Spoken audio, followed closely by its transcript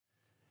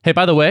Hey,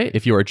 by the way,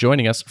 if you are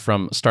joining us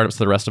from Startups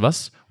to the Rest of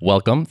Us,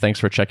 welcome. Thanks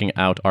for checking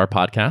out our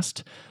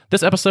podcast.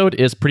 This episode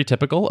is pretty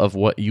typical of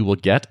what you will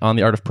get on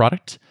The Art of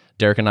Product.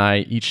 Derek and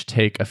I each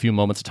take a few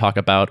moments to talk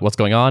about what's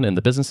going on in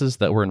the businesses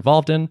that we're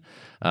involved in.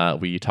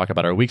 We talk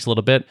about our weeks a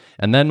little bit,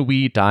 and then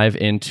we dive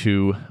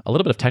into a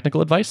little bit of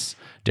technical advice.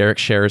 Derek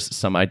shares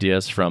some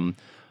ideas from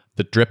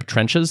the Drip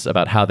trenches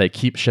about how they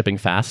keep shipping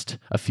fast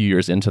a few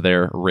years into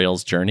their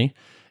Rails journey.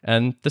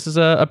 And this is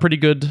a pretty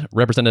good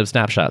representative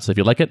snapshot. So if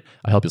you like it,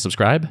 I hope you'll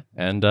subscribe,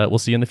 and we'll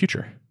see you in the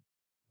future.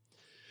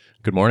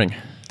 Good morning.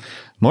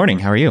 Morning.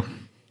 How are you?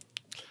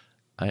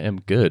 I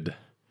am good.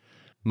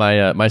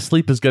 My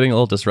sleep is getting a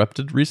little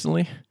disrupted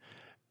recently,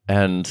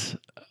 and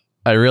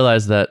I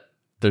realized that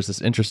there's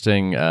this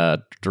interesting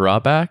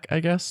drawback, I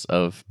guess,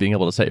 of being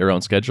able to set your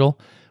own schedule,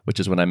 which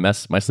is when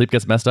my sleep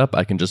gets messed up,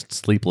 I can just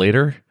sleep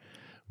later,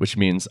 which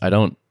means I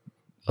don't,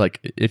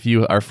 if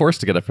you are forced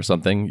to get up for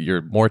something,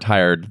 you're more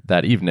tired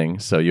that evening,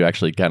 so you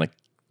actually kind of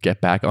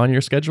get back on your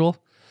schedule.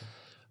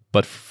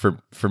 But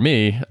for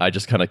me, I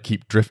just kind of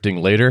keep drifting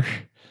later,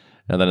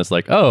 and then it's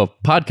like, oh,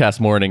 podcast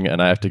morning,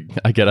 and I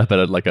get up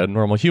at a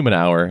normal human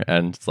hour,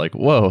 and it's like,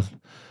 whoa,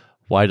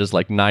 why does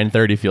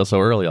 9:30 feel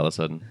so early all of a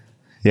sudden?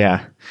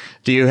 Yeah.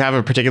 Do you have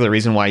a particular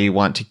reason why you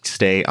want to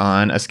stay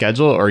on a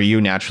schedule, or are you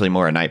naturally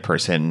more a night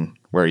person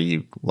where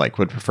you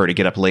would prefer to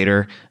get up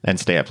later and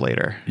stay up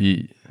later?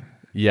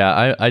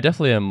 Yeah, I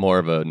definitely am more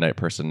of a night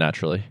person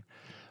naturally,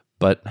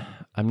 but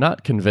I'm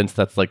not convinced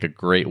that's a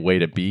great way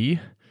to be.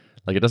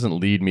 It doesn't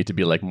lead me to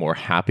be more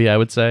happy, I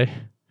would say.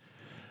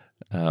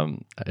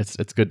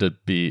 It's good to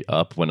be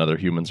up when other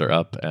humans are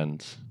up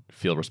and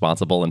feel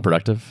responsible and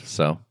productive.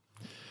 So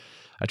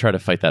I try to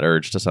fight that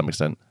urge to some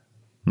extent.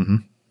 Mm-hmm.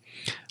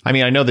 I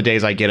mean, I know the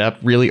days I get up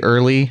really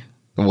early,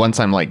 once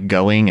I'm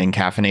going and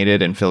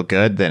caffeinated and feel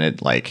good, then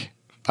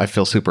I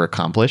feel super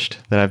accomplished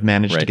that I've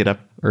managed to get up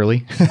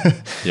early.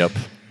 Yep.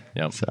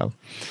 So,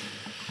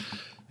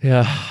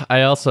 yeah.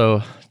 I also,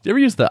 do you ever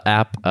use the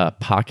app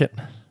Pocket?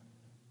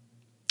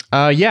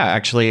 Yeah,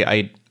 actually,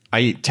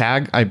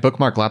 I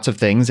bookmark lots of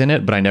things in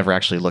it, but I never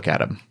actually look at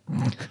them.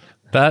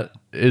 That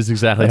is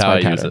exactly how I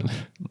use it.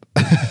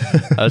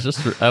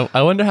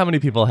 I wonder how many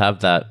people have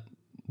that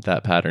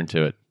pattern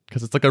to it,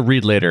 because it's a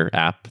read later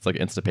app. It's like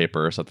Instapaper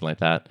or something like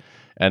that.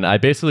 And I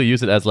basically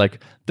use it as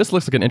this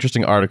looks like an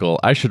interesting article.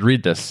 I should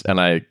read this. And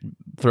I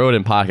throw it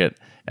in Pocket.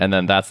 And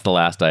then that's the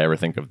last I ever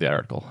think of the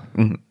article.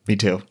 Mm-hmm. Me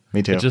too.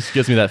 It just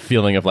gives me that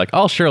feeling of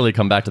I'll surely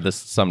come back to this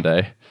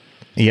someday.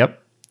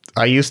 Yep.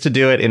 I used to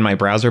do it in my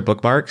browser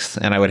bookmarks,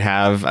 and I would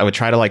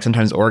try to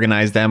sometimes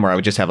organize them, or I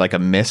would just have a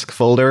MISC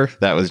folder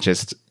that was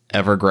just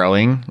ever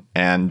growing.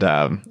 And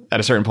at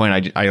a certain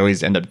point, I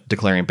always end up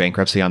declaring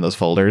bankruptcy on those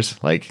folders.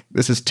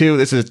 This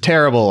is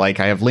terrible. I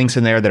have links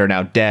in there that are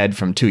now dead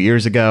from 2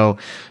 years ago.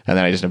 And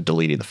then I just end up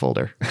deleting the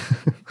folder.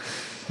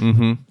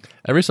 Mm-hmm.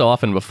 Every so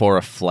often before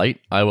a flight,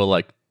 I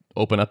will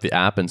open up the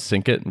app and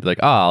sync it and be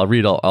I'll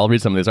read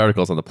some of these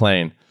articles on the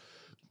plane.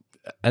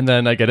 And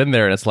then I get in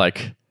there and it's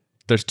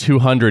there's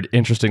 200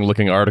 interesting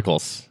looking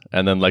articles.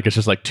 And then it's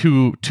just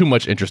too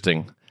much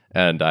interesting.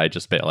 And I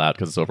just bail out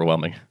because it's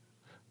overwhelming.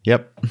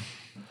 Yep.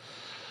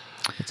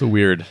 It's a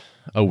weird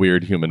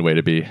human way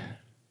to be.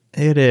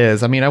 It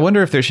is. I mean, I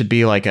wonder if there should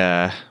be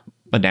a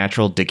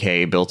natural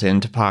decay built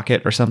into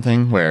Pocket or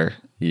something where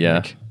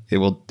it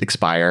will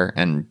expire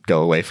and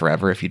go away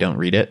forever if you don't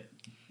read it.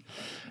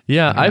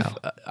 Yeah,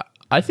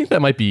 I think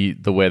that might be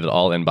the way that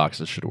all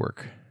inboxes should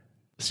work.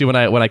 See, when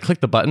I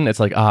click the button,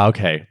 it's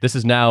okay, this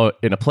is now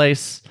in a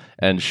place,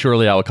 and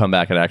surely I will come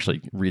back and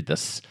actually read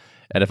this.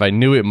 And if I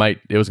knew it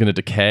was going to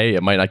decay,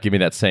 it might not give me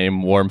that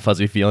same warm,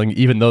 fuzzy feeling,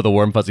 even though the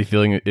warm, fuzzy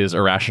feeling is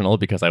irrational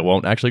because I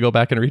won't actually go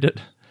back and read it.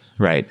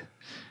 Right.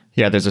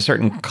 Yeah, there's a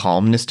certain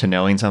calmness to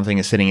knowing something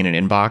is sitting in an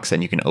inbox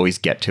and you can always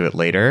get to it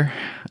later.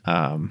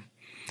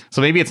 So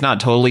maybe it's not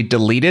totally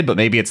deleted, but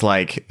maybe it's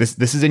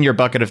this is in your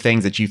bucket of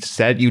things that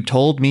you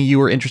told me you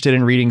were interested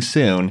in reading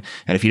soon.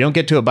 And if you don't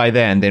get to it by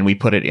then we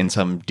put it in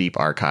some deep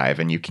archive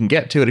and you can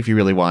get to it if you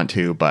really want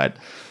to, but...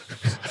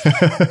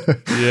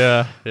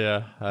 yeah.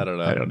 I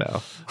don't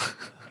know.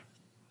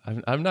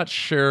 I'm not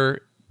sure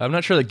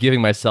that giving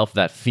myself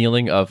that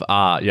feeling of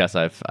yes,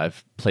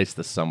 I've placed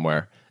this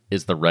somewhere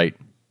is the right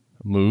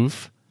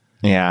move.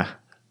 Yeah,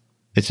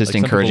 it's just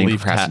encouraging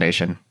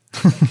procrastination.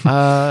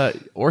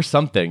 Or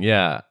something.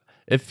 Yeah,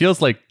 it feels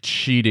like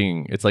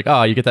cheating. It's you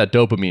get that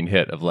dopamine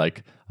hit of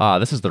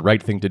this is the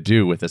right thing to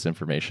do with this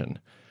information,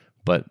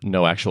 but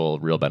no actual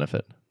real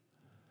benefit.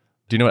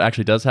 Do you know what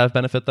actually does have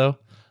benefit though?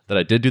 That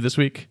I did do this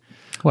week,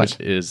 which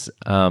is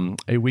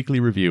a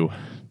weekly review.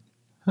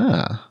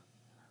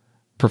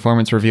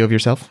 Performance review of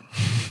yourself?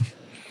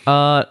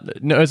 No,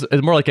 it's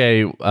more like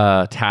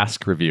a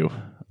task review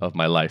of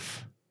my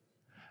life.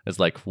 It's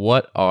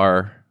what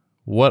are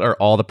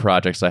all the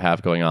projects I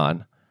have going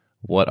on?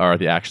 What are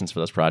the actions for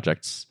those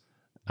projects?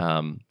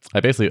 I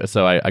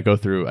go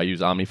through, I use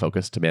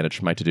OmniFocus to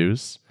manage my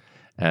to-dos,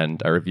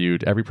 and I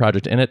reviewed every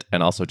project in it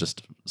and also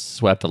just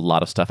swept a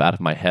lot of stuff out of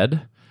my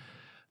head.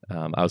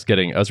 I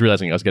was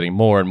realizing I was getting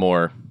more and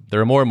more. There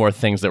were more and more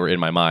things that were in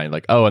my mind,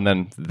 like, oh, and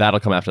then that'll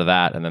come after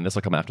that, and then this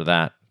will come after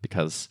that,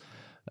 because,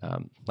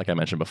 like I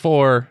mentioned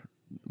before,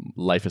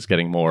 life is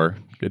getting more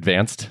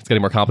advanced. It's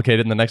getting more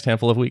complicated in the next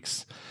handful of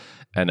weeks,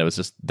 and it was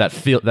just that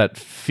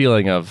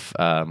feeling of,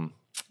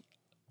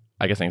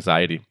 I guess,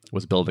 anxiety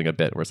was building a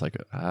bit, where it's like,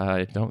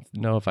 I don't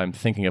know if I'm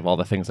thinking of all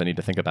the things I need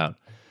to think about.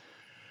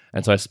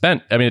 And so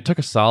it took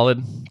a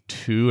solid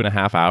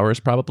 2.5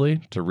 hours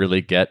probably to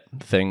really get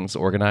things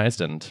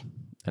organized and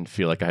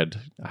feel like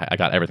I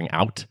got everything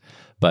out.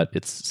 But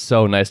it's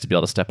so nice to be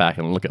able to step back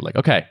and look at, like,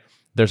 okay,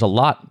 there's a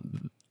lot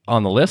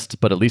on the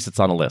list, but at least it's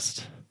on a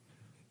list.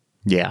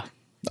 Yeah,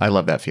 I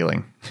love that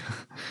feeling.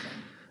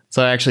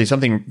 So actually,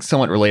 something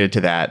somewhat related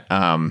to that,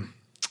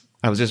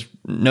 I was just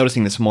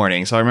noticing this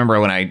morning. So I remember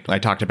when I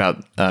talked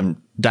about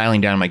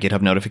dialing down my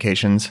GitHub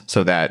notifications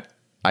so that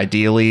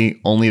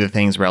ideally only the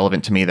things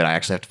relevant to me that I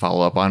actually have to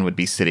follow up on would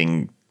be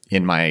sitting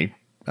in my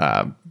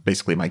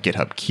basically my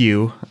GitHub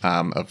queue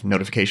of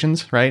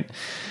notifications, right?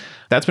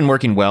 That's been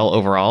working well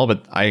overall,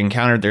 but I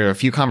encountered there are a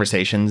few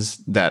conversations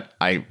that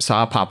I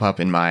saw pop up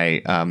in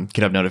my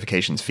GitHub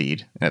notifications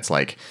feed. And it's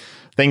like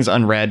things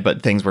unread,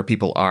 but things where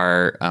people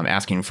are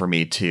asking for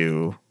me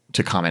to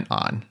comment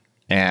on.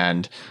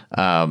 And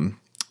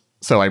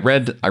so I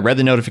read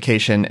the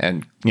notification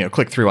and,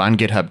 clicked through on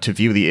GitHub to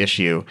view the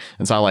issue,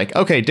 and saw like,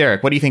 okay,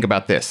 Derek, what do you think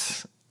about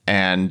this?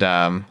 And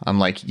I'm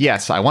like,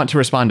 yes, I want to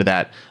respond to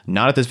that.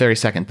 Not at this very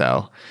second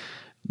though.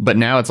 But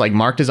now it's like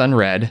marked as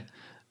unread.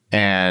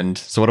 And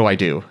so what do I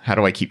do? How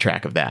do I keep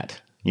track of that?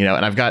 And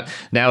I've got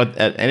now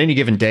at any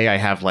given day, I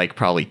have like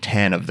probably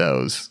 10 of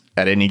those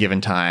at any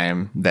given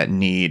time that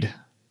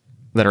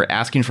are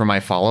asking for my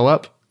follow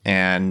up.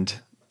 And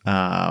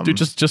dude,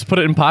 just put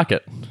it in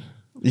Pocket.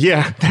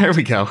 Yeah, there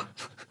we go.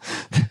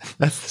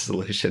 That's the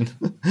solution.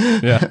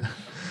 Yeah.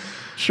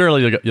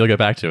 Surely you'll get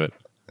back to it.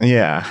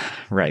 Yeah,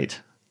 right.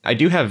 I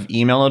do have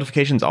email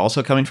notifications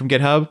also coming from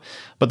GitHub,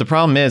 but the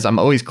problem is I'm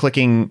always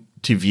clicking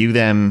to view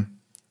them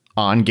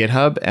on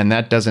GitHub, and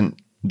that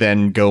doesn't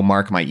then go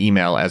mark my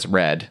email as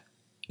read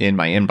in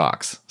my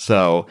inbox.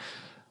 So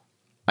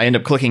I end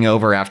up clicking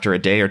over after a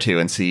day or two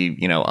and see,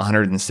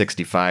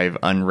 165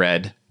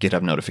 unread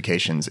GitHub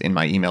notifications in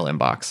my email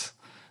inbox.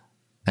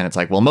 And it's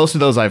like, well, most of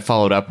those I've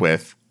followed up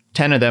with.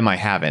 10 of them I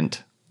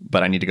haven't,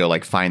 but I need to go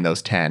find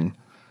those 10.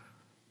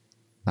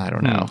 I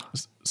don't know.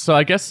 So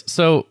I guess,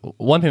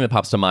 one thing that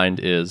pops to mind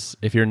is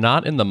if you're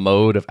not in the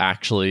mode of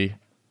actually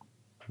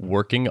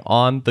working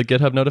on the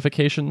GitHub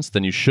notifications,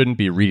 then you shouldn't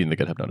be reading the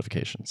GitHub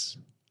notifications.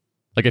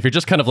 Like if you're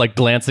just kind of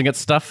glancing at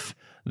stuff,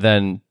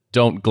 then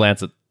don't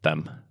glance at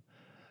them.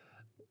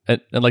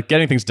 And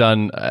getting things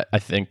done, I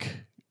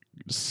think,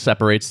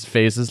 separates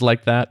phases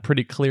like that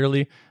pretty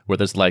clearly, where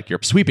there's you're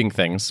sweeping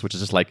things, which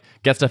is just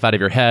get stuff out of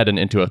your head and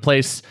into a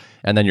place,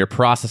 and then you're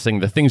processing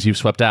the things you've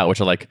swept out, which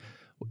are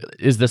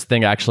is this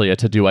thing actually a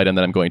to-do item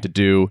that I'm going to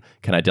do?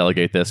 Can I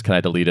delegate this? Can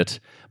I delete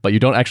it? But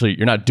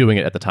you're not doing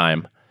it at the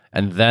time.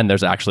 And then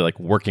there's actually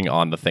working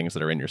on the things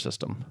that are in your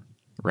system.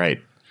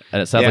 Right.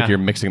 And it sounds like you're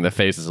mixing the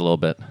phases a little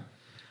bit.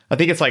 I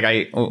think it's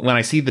when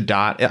I see the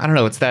dot, I don't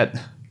know, it's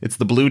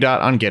the blue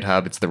dot on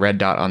GitHub, it's the red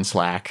dot on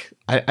Slack.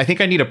 I think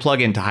I need a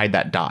plugin to hide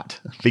that dot,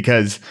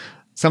 because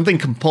something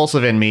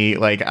compulsive in me,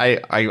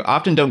 I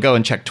often don't go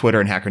and check Twitter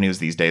and Hacker News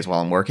these days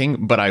while I'm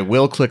working, but I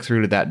will click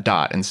through to that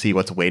dot and see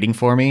what's waiting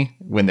for me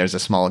when there's a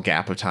small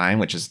gap of time,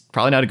 which is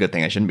probably not a good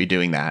thing. I shouldn't be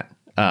doing that.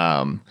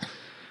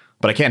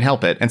 But I can't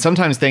help it. And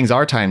sometimes things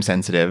are time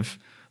sensitive.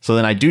 So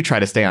then I do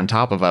try to stay on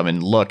top of them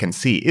and look and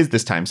see, is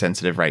this time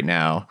sensitive right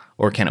now,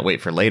 or can it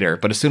wait for later?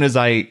 But as soon as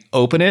I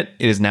open it,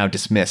 it is now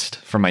dismissed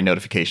from my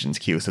notifications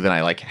queue. So then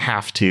I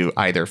have to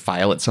either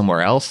file it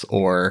somewhere else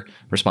or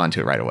respond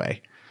to it right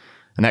away.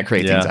 And that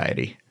creates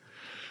anxiety.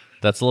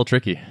 That's a little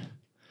tricky.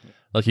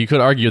 You could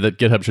argue that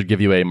GitHub should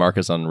give you a mark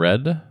as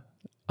unread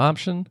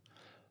option,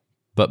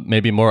 but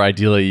maybe more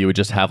ideally you would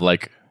just have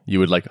you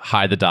would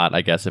hide the dot,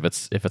 I guess, if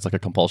it's a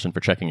compulsion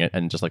for checking it,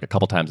 and just a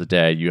couple times a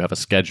day you have a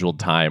scheduled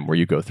time where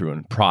you go through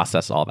and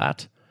process all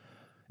that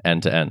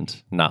end to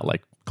end, not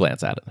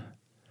glance at it.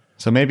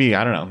 So maybe,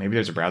 I don't know, maybe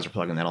there's a browser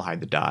plugin that'll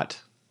hide the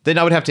dot. Then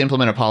I would have to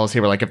implement a policy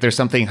where if there's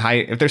something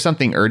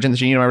urgent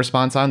that you need my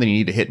response on, then you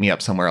need to hit me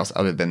up somewhere else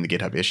other than the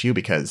GitHub issue,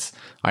 because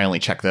I only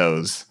check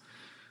those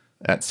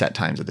at set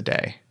times of the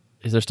day.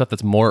 Is there stuff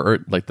that's more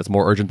that's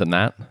more urgent than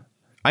that?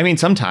 I mean,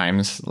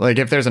 sometimes,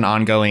 if there's an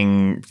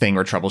ongoing thing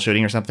or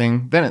troubleshooting or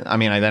something, then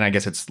I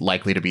guess it's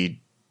likely to be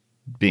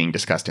being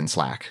discussed in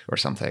Slack or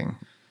something.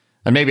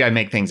 And maybe I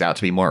make things out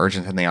to be more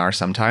urgent than they are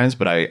sometimes,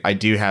 but I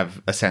do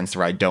have a sense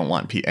where I don't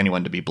want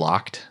anyone to be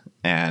blocked.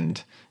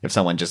 And if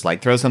someone just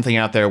throws something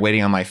out there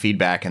waiting on my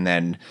feedback, and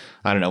then,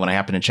 I don't know, when I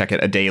happen to check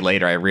it a day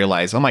later, I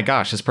realize, oh my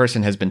gosh, this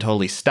person has been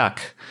totally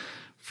stuck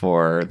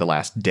for the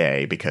last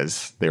day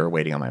because they were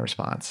waiting on my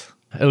response.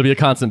 It'll be a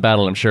constant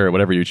battle, I'm sure,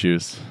 whatever you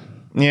choose.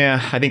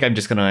 Yeah, I think I'm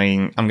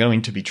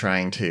going to be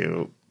trying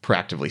to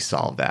proactively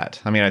solve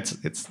that.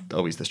 It's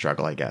always the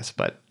struggle, I guess,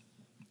 but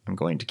I'm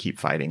going to keep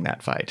fighting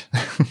that fight.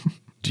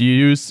 Do you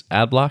use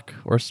AdBlock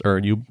or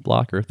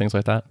uBlock or things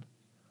like that?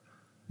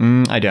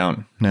 I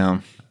don't.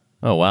 No.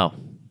 Oh, wow.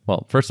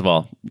 Well, first of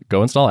all,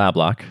 go install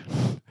AdBlock.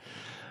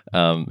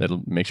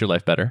 It'll make your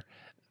life better.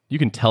 You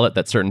can tell it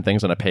that certain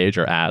things on a page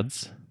are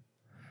ads.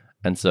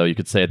 And so you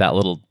could say that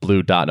little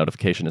blue dot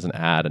notification is an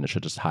ad and it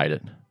should just hide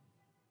it.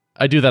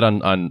 I do that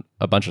on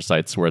a bunch of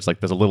sites where it's like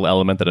there's a little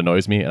element that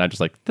annoys me and I'm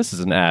just like, this is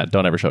an ad.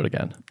 Don't ever show it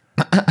again.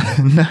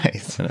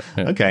 Nice.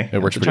 Okay. It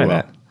works pretty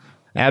well.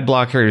 Ad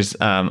blockers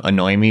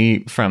annoy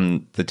me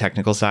from the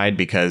technical side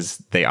because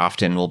they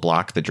often will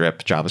block the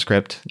drip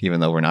JavaScript, even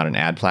though we're not an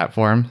ad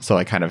platform. So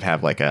I kind of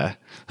have like a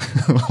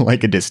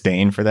like a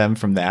disdain for them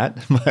from that.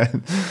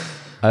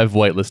 I've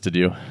whitelisted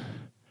you.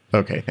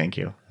 Okay, thank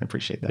you. I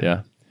appreciate that.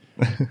 Yeah.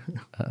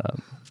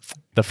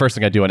 The first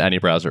thing I do on any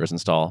browser is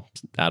install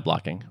ad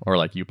blocking or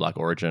like uBlock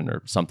Origin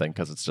or something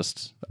because it's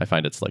just, I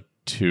find it's like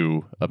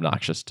too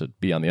obnoxious to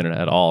be on the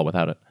internet at all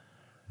without it.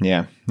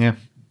 Yeah.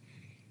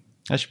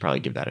 I should probably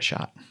give that a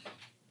shot.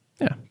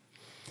 Yeah.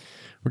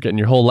 We're getting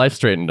your whole life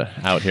straightened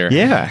out here.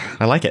 Yeah,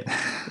 I like it.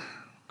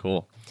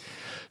 Cool.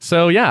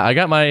 So yeah, I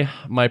got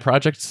my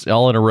projects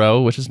all in a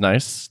row, which is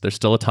nice. There's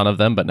still a ton of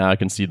them, but now I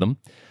can see them.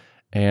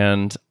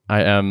 And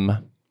I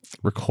am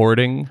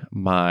recording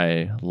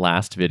my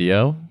last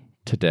video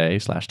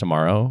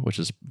today/tomorrow, which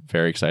is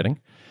very exciting.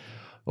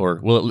 Or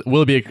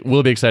will it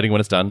be exciting when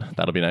it's done?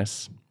 That'll be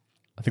nice.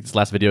 I think this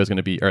last video is going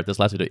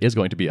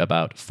to be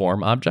about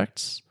form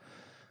objects.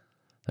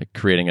 Like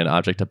creating an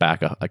object to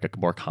back a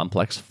more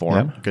complex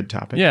form. Yep, good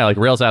topic. Yeah, like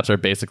Rails apps are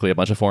basically a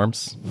bunch of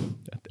forms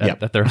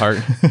at their heart.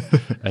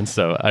 And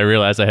so I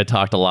realized I had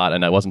talked a lot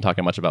and I wasn't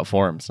talking much about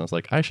forms. And I was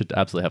like, I should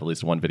absolutely have at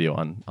least one video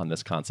on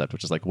this concept,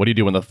 which is like, what do you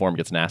do when the form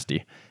gets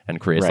nasty and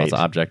creates lots of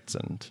objects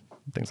and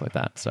things like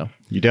that? So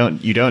you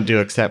don't do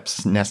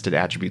except nested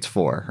attributes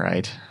for,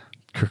 right?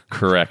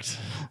 Correct.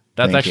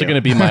 That's actually going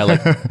to be my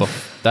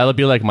that'll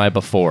be like my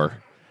before.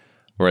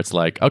 Where it's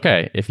like,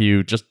 okay, if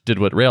you just did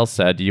what Rails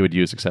said, you would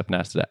use except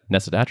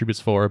nested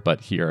attributes for,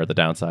 but here are the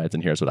downsides,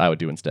 and here's what I would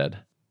do instead.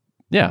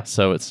 Yeah,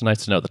 so it's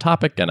nice to know the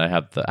topic, and I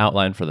have the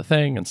outline for the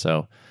thing, and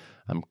so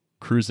I'm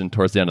cruising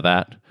towards the end of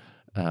that,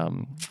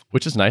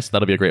 which is nice.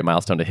 That'll be a great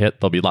milestone to hit.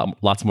 There'll be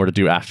lots more to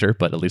do after,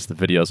 but at least the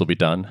videos will be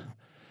done.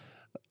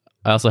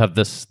 I also have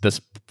this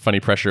funny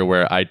pressure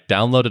where I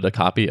downloaded a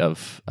copy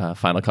of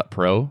Final Cut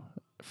Pro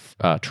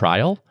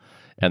trial,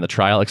 and the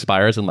trial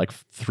expires in like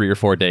 3 or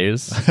 4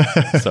 days.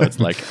 So it's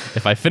like,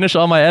 if I finish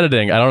all my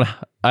editing, I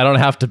don't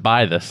have to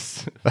buy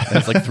this. And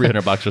it's like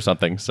 $300 or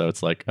something. So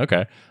it's like,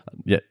 okay,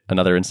 yet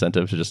another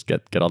incentive to just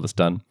get all this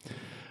done.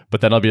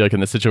 But then I'll be like in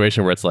the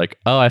situation where it's like,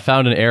 oh, I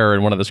found an error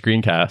in one of the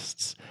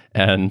screencasts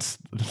and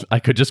I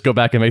could just go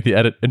back and make the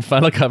edit in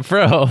Final Cut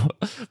Pro,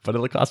 but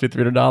it'll cost me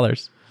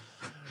 $300.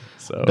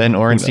 So Ben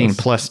Orenstein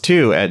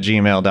 +2 at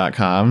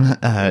gmail.com.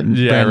 Brand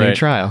new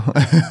trial.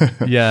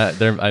 Yeah,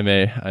 I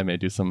may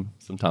do some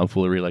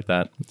tomfoolery like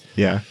that.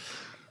 Yeah.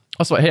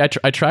 Also, hey,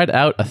 I tried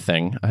out a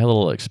thing. I had a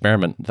little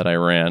experiment that I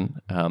ran,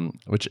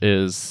 which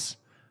is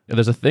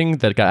there's a thing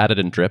that got added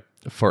in Drip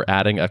for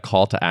adding a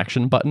call to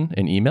action button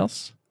in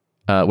emails,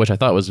 which I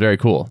thought was very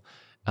cool.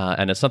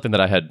 And it's something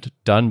that I had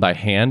done by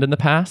hand in the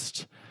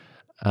past.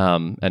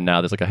 And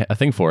now there's like a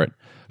thing for it.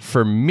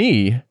 For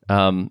me,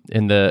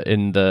 in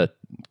the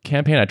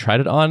campaign I tried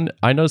it on,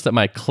 I noticed that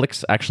my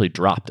clicks actually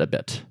dropped a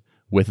bit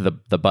with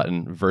the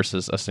button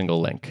versus a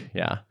single link.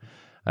 Yeah.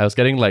 I was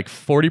getting like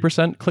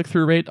 40%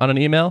 click-through rate on an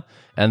email,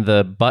 and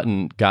the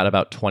button got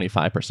about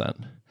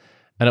 25%.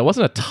 And it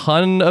wasn't a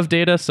ton of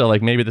data, so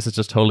like maybe this is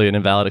just totally an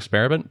invalid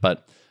experiment,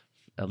 but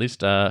at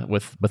least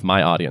with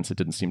my audience, it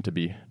didn't seem to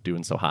be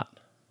doing so hot.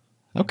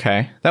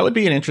 Okay. That would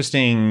be an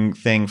interesting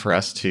thing for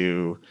us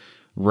to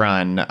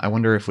run. I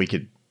wonder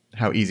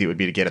how easy it would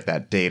be to get at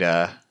that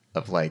data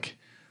of like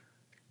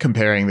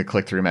comparing the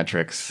click-through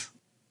metrics.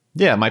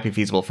 Yeah, it might be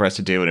feasible for us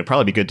to do, and it'd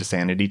probably be good to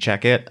sanity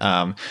check it.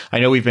 I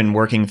know we've been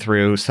working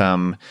through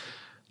some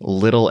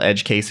little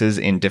edge cases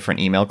in different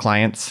email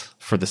clients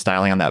for the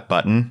styling on that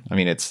button. I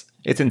mean, it's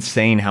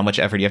insane how much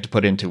effort you have to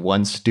put into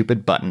one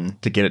stupid button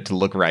to get it to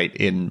look right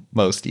in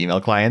most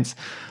email clients.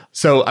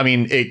 So, I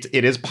mean, it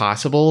is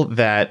possible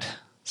that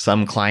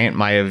some client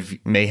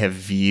may have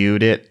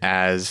viewed it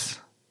as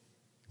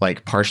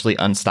like partially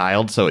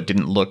unstyled, so it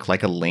didn't look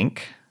like a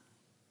link.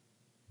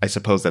 I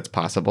suppose that's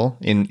possible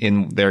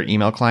in their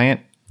email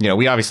client. You know,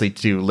 we obviously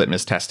do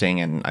litmus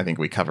testing, and I think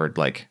we covered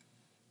like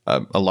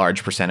a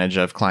large percentage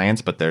of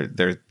clients, but there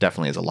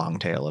definitely is a long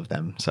tail of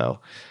them.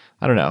 So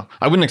I don't know.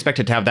 I wouldn't expect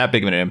it to have that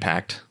big of an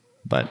impact,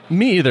 but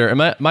me either.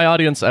 And my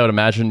audience, I would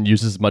imagine,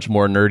 uses much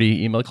more nerdy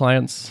email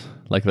clients.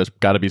 Like there's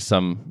got to be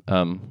some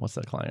what's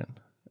that client?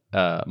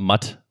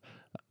 Mutt.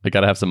 I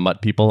got to have some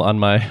Mutt people on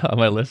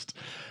my list.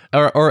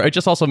 Or it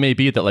just also may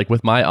be that like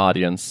with my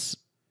audience,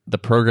 the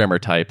programmer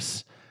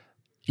types,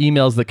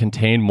 emails that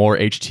contain more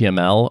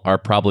HTML are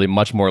probably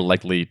much more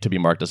likely to be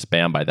marked as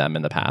spam by them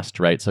in the past,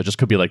 right? So it just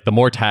could be like the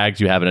more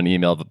tags you have in an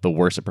email, the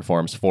worse it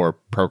performs for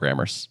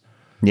programmers.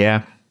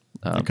 Yeah,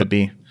 it could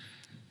be.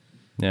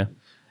 Yeah.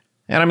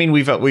 And I mean,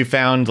 we've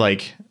found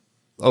like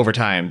over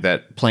time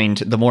that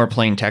the more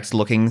plain text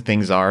looking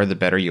things are, the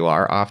better you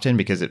are often,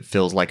 because it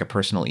feels like a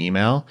personal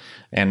email.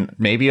 And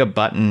maybe a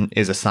button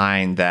is a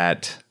sign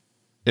that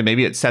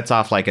maybe it sets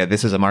off like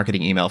this is a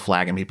marketing email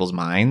flag in people's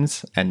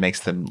minds and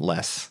makes them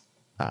less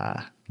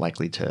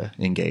likely to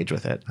engage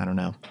with it. I don't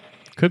know.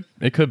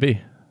 It could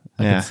be.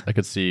 I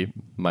could see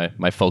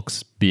my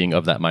folks being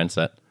of that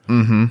mindset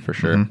for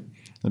sure. Mm-hmm.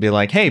 It'll be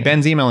like, hey,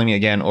 Ben's emailing me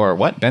again, or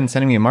what? Ben's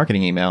sending me a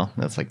marketing email.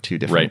 That's like two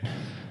different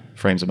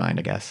frames of mind,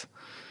 I guess.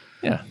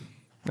 Yeah.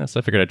 So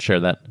I figured I'd share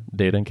that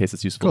data in case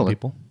it's useful to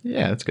people.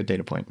 Yeah, that's a good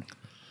data point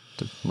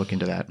to look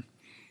into that.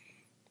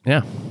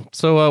 Yeah.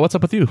 So what's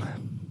up with you?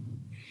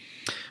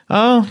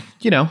 Oh,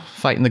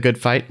 fighting the good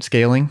fight,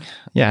 scaling.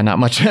 Yeah, not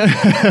much.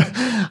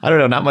 I don't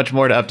know, not much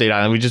more to update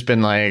on. We've just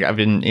been I've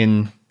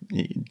been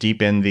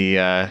deep in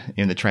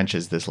the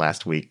trenches this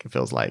last week, it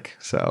feels like.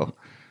 So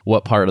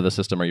what part of the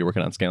system are you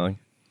working on scaling?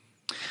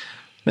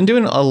 Been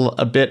doing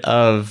a bit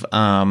of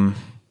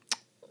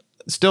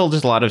still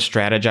just a lot of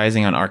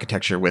strategizing on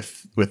architecture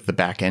with the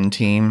back end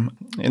team.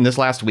 In this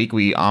last week,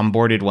 we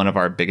onboarded one of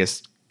our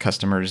biggest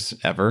customers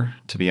ever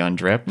to be on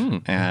Drip,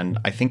 and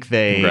I think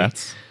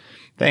Congrats.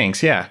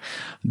 Thanks. Yeah,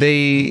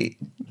 they.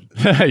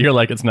 You're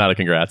like, it's not a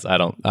congrats.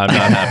 I'm not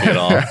happy at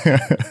all.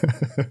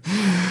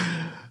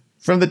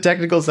 From the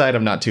technical side,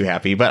 I'm not too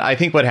happy, but I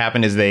think what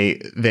happened is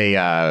they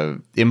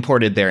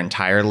imported their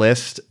entire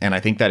list, and I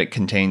think that it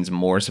contains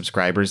more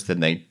subscribers than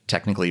they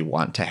technically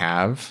want to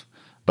have.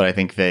 But I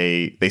think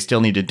they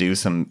still need to do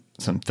some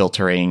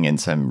filtering and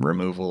some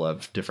removal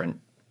of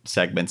different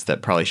segments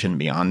that probably shouldn't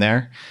be on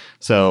there.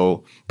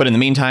 So, but in the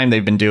meantime,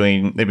 they've been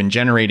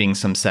generating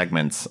some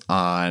segments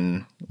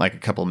on like a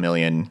couple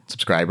million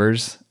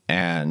subscribers,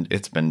 and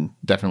it's been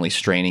definitely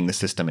straining the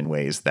system in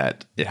ways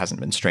that it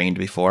hasn't been strained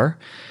before.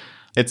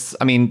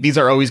 These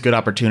are always good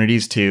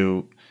opportunities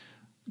to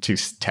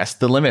test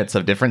the limits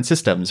of different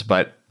systems,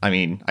 but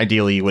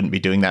ideally you wouldn't be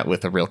doing that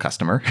with a real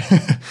customer.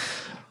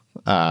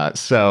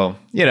 So,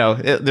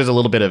 there's a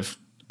little bit of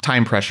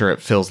time pressure,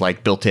 it feels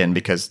like, built in,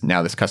 because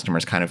now this customer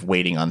is kind of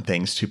waiting on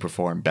things to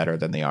perform better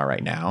than they are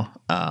right now.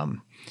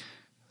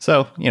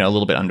 So, a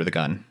little bit under the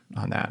gun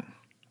on that.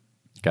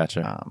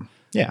 Gotcha.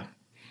 Yeah.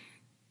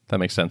 That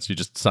makes sense. You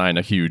just sign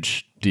a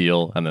huge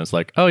deal and then it's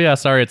like, oh yeah,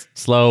 sorry, it's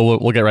slow.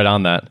 We'll get right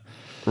on that.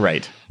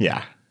 Right.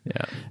 Yeah.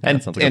 Yeah.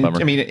 And sounds like a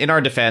bummer. in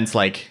our defense,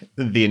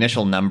 the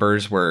initial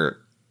numbers were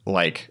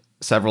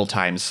several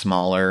times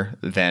smaller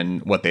than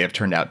what they have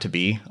turned out to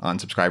be on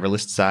subscriber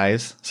list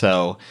size.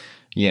 So,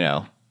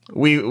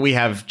 we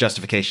have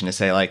justification to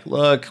say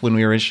look, when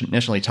we were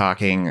initially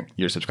talking,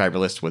 your subscriber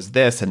list was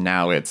this, and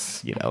now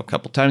it's, a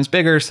couple times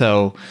bigger.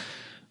 So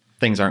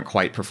things aren't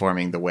quite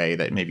performing the way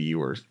that maybe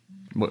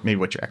what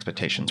your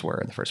expectations were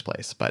in the first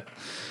place. But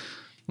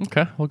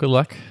okay. Well, good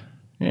luck.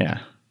 Yeah.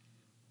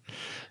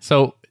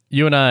 So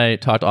you and I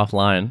talked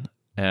offline,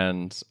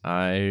 and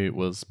I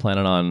was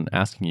planning on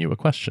asking you a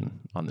question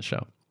on the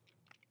show,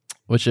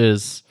 which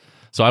is,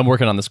 so I'm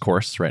working on this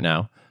course right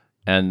now,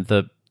 and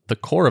the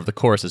core of the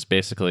course is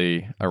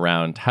basically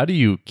around how do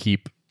you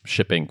keep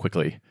shipping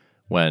quickly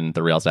when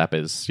the Rails app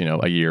is,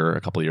 a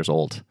couple of years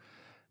old.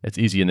 It's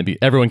easy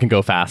everyone can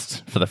go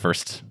fast for the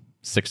first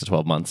 6 to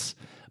 12 months,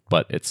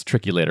 but it's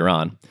tricky later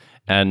on.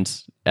 And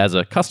as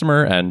a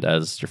customer and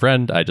as your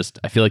friend, I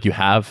feel like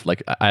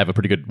I have a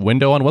pretty good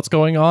window on what's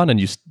going on,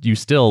 and you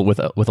still, with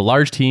a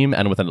large team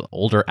and with an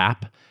older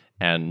app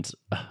and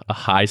a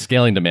high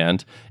scaling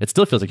demand, it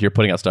still feels like you're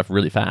putting out stuff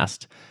really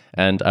fast.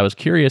 And I was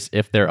curious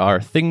if there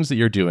are things that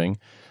you're doing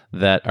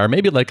that are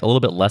maybe a little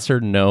bit lesser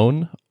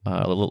known,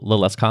 a little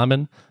less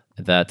common,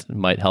 that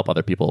might help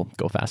other people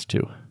go fast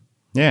too.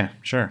 Yeah,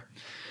 sure.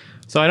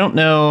 So I don't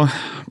know.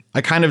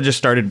 I kind of just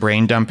started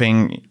brain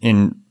dumping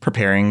in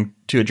preparing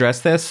to address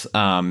this.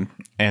 And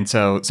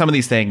so some of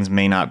these things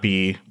may not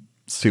be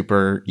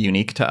super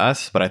unique to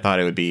us, but I thought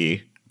could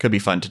be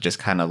fun to just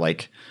kind of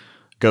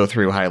go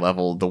through high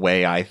level the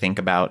way I think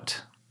about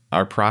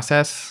our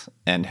process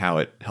and how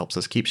it helps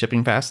us keep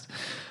shipping fast.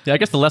 Yeah, I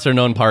guess the lesser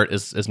known part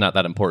is not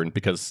that important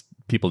because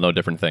people know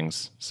different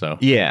things. So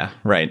yeah,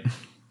 right.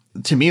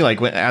 To me,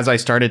 as I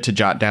started to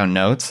jot down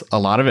notes, a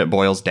lot of it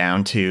boils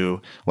down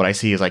to what I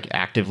see as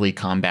actively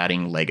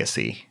combating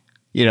legacy.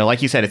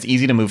 Like you said, it's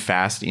easy to move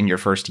fast in your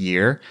first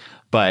year,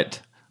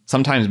 but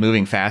sometimes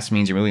moving fast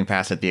means you're moving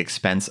fast at the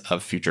expense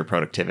of future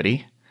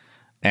productivity.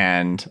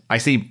 And I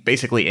see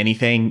basically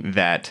anything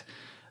that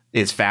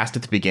is fast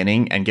at the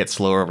beginning and gets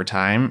slower over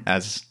time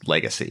as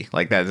legacy.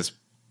 That is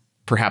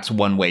perhaps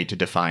one way to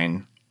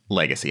define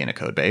legacy in a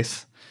code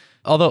base.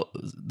 Although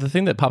the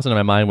thing that pops into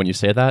my mind when you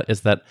say that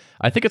is that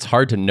I think it's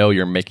hard to know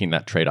you're making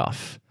that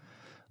trade-off.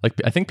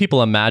 I think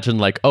people imagine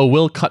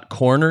we'll cut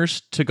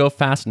corners to go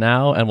fast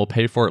now and we'll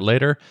pay for it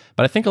later.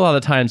 But I think a lot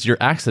of the times you're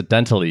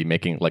accidentally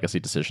making legacy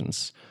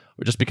decisions,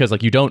 just because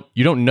you don't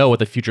know what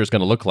the future is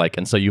going to look like,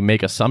 and so you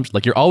make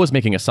assumptions. You're always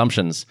making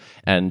assumptions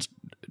and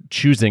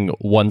choosing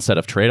one set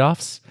of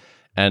trade-offs.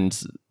 And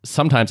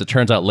sometimes it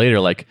turns out later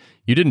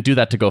you didn't do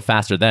that to go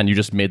faster then. You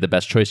just made the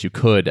best choice you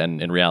could,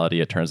 and in reality,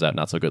 it turns out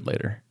not so good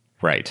later.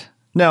 Right.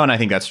 No, and I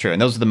think that's true.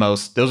 And those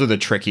are the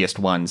trickiest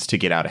ones to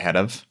get out ahead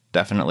of,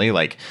 definitely.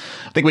 Like,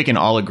 I think we can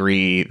all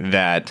agree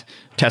that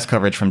test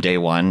coverage from day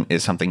one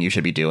is something you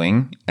should be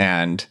doing.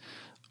 And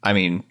I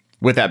mean,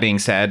 with that being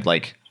said,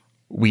 like,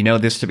 we know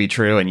this to be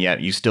true, and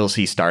yet you still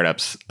see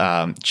startups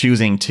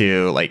choosing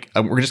to, like,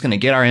 we're just going to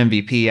get our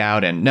MVP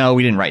out, and no,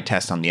 we didn't write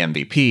tests on the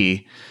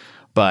MVP,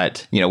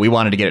 but, you know, we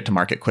wanted to get it to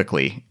market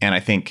quickly. And I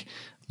think,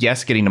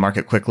 yes, getting to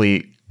market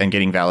quickly and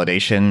getting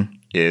validation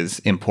is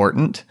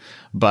important.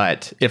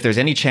 But if there's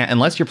any chance,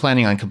 unless you're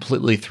planning on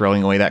completely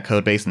throwing away that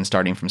code base and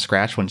starting from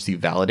scratch once you've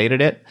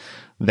validated it,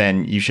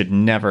 then you should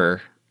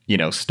never, you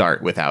know,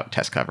 start without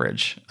test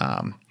coverage.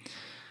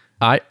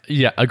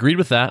 Agreed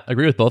with that.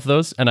 Agree with both of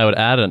those. And I would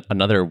add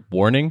another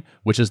warning,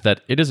 which is that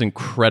it is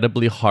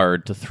incredibly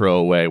hard to throw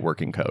away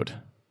working code.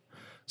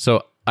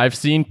 So I've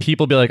seen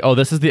people be like, oh,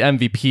 this is the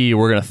MVP,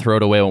 we're going to throw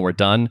it away when we're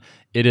done.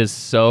 It is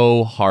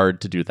so hard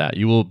to do that.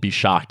 You will be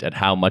shocked at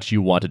how much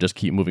you want to just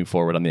keep moving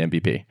forward on the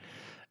MVP.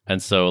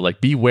 And so,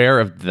 like, beware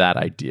of that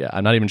idea.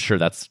 I'm not even sure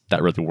that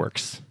really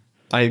works.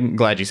 I'm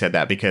glad you said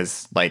that,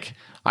 because, like,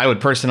 I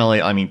would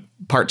personally, I mean,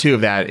 part two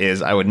of that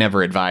is I would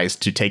never advise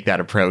to take that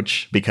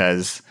approach,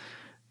 because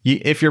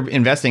if you're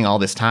investing all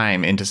this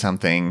time into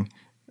something,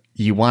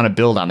 you want to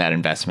build on that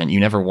investment. You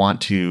never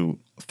want to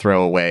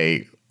throw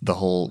away the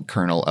whole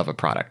kernel of a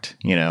product,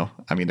 you know?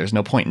 I mean, there's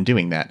no point in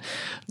doing that.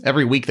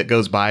 Every week that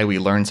goes by, we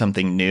learn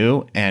something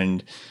new,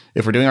 and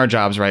if we're doing our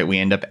jobs right, we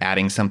end up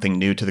adding something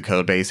new to the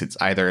code base. It's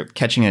either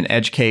catching an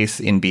edge case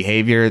in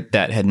behavior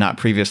that had not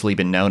previously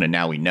been known, and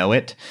now we know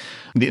it.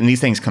 And these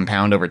things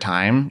compound over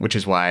time, which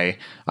is why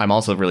I'm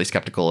also really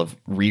skeptical of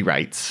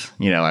rewrites.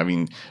 You know, I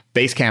mean,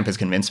 Basecamp has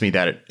convinced me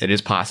that it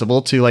is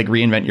possible to, like,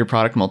 reinvent your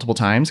product multiple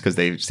times, because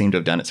they seem to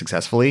have done it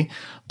successfully.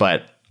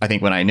 But I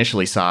think when I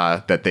initially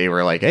saw that they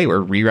were like, hey,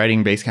 we're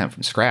rewriting Basecamp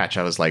from scratch,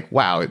 I was like,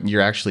 wow,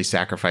 you're actually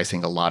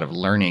sacrificing a lot of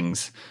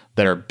learnings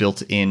that are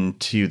built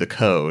into the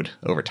code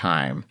over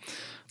time.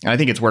 And I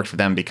think it's worked for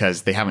them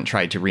because they haven't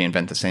tried to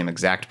reinvent the same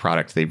exact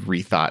product. They've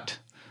rethought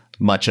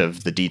much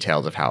of the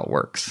details of how it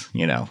works,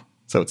 you know?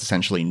 So it's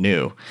essentially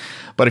new.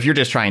 But if you're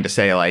just trying to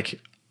say,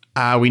 like,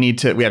 we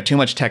have too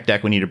much tech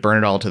debt, we need to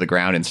burn it all to the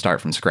ground and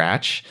start from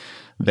scratch,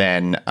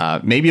 then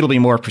maybe it'll be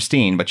more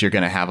pristine, but you're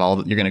going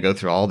to go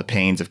through all the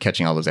pains of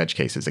catching all those edge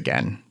cases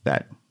again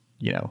that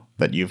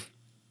you've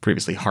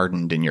previously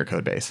hardened in your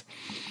code base.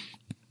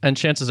 And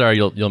chances are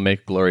you'll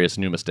make glorious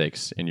new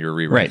mistakes in your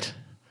rewrite. Right.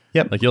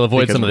 Yep. Like, you'll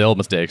avoid some of the old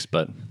mistakes,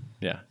 but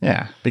yeah.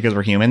 Yeah, because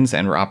we're humans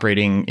and we're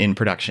operating in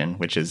production,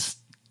 which is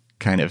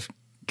kind of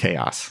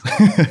chaos.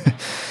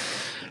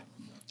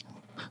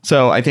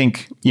 So I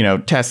think, you know,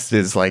 tests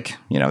is, like,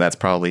 you know, that's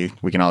probably,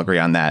 we can all agree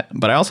on that.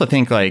 But I also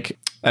think, like,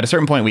 at a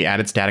certain point, we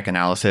added static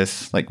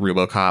analysis, like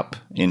Rubocop,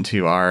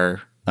 into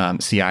our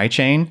CI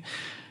chain.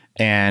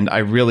 And I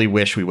really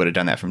wish we would have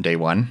done that from day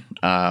one,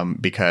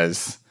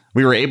 because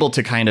we were able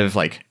to kind of,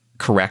 like,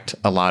 correct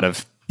a lot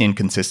of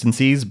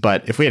inconsistencies.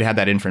 But if we had had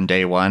that in from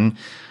day one,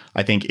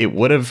 I think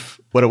what it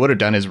would have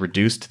done is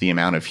reduced the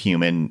amount of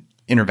human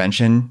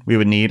intervention we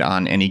would need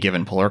on any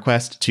given pull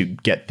request to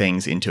get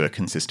things into a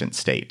consistent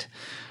state.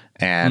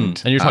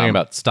 And you're talking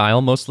about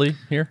style mostly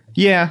here?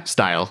 Yeah,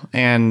 style.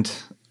 And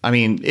I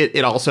mean,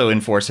 it also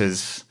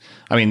enforces,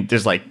 I mean,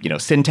 there's, like, you know,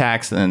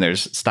 syntax, and then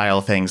there's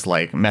style things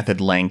like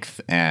method length.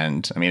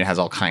 And I mean, it has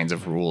all kinds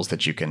of rules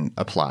that you can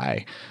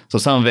apply. So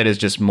some of it is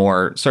just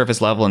more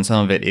surface level, and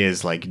some of it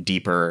is, like,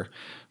 deeper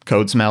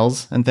code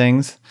smells and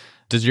things.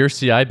 Does your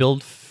CI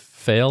build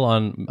fail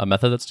on a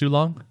method that's too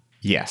long?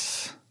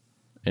 Yes.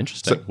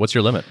 Interesting. So, what's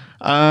your limit?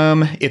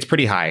 It's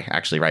pretty high,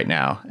 actually, right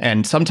now.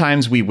 And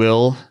sometimes we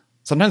will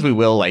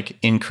like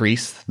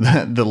increase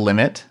the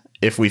limit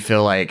if we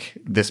feel like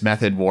this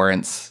method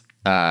warrants,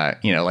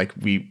 you know, like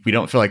we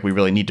don't feel like we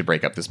really need to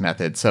break up this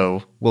method.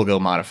 So we'll go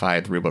modify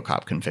the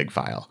Rubocop config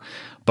file.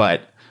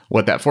 But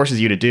what that forces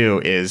you to do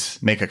is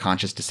make a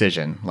conscious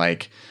decision.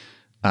 Like,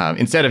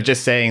 instead of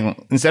just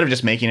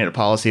making it a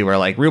policy where,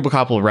 like,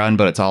 Rubocop will run,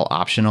 but it's all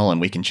optional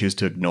and we can choose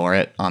to ignore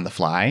it on the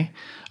fly,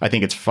 I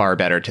think it's far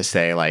better to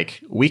say,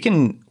 like, we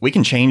can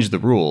change the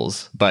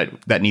rules, but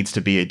that needs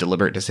to be a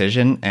deliberate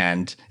decision,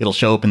 and it'll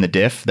show up in the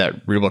diff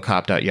that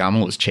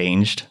Rubocop.yaml was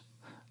changed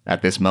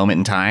at this moment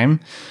in time.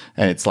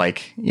 And it's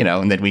like, you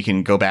know, and then we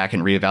can go back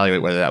and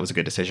reevaluate whether that was a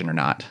good decision or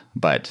not.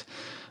 But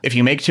if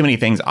you make too many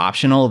things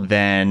optional,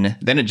 then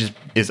it just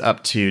is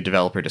up to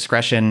developer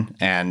discretion.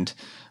 And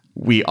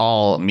we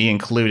all, me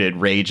included,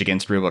 rage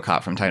against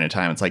Rubocop from time to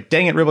time. It's like,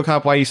 dang it,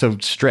 Rubocop, why are you so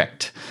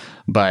strict?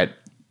 But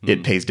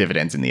it pays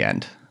dividends in the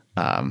end.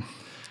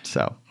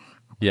 So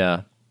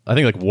yeah, I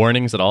think, like,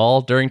 warnings at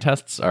all during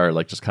tests are,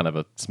 like, just kind of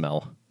a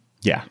smell.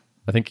 Yeah,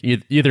 I think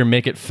either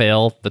make it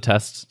fail the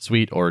test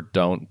suite or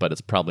don't, but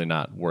it's probably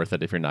not worth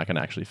it if you're not going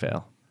to actually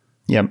fail.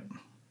 Yep.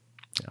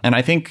 Yeah. And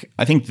I think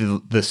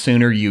the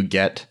sooner you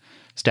get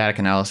static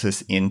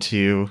analysis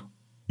into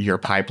your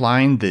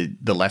pipeline,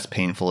 the less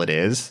painful it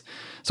is.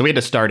 So we had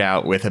to start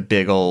out with a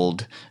big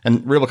old,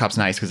 and Rubocop's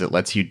nice because it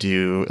lets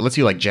you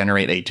like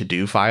generate a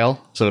to-do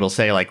file. So it'll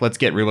say like, let's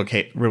get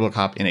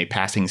Rubocop in a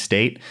passing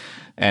state,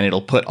 and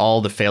it'll put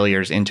all the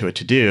failures into a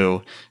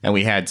to-do. And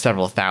we had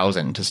several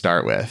thousand to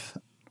start with.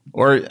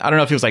 Or I don't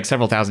know if it was like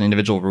several thousand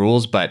individual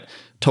rules, but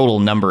total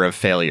number of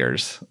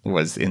failures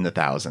was in the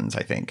thousands,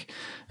 I think.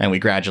 And we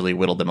gradually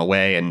whittled them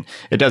away. And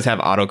it does have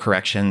auto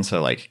correction.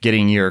 So like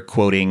getting your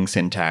quoting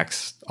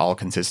syntax all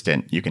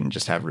consistent, you can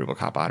just have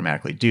Rubocop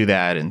automatically do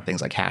that, and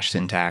things like hash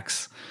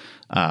syntax,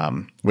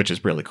 which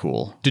is really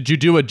cool. Did you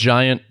do a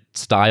giant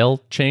style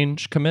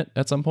change commit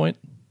at some point?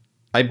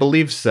 I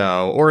believe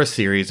so, or a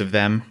series of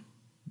them.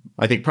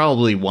 I think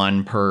probably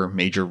one per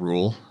major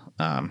rule.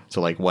 So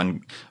like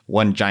one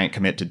giant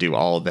commit to do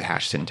all of the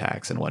hash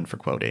syntax and one for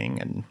quoting,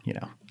 and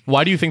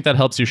Why do you think that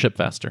helps you ship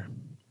faster?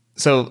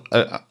 So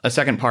a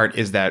second part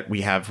is that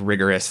we have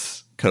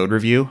rigorous code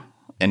review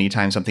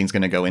anytime something's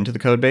going to go into the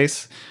code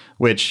base,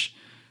 which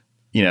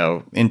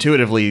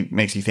intuitively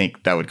makes you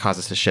think that would cause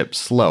us to ship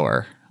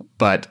slower.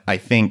 But I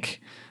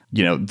think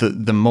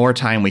the more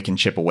time we can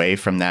chip away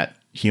from that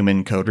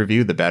human code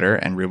review, the better.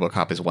 And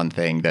Rubocop is one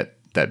thing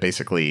that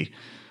basically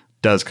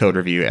does code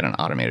review at an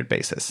automated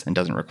basis and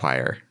doesn't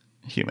require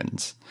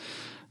humans.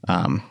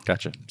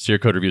 Gotcha. So your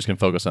code reviews can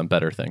focus on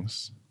better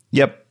things.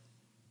 Yep.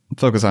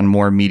 Focus on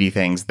more meaty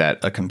things that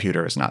a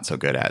computer is not so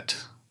good at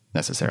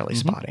necessarily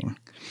spotting.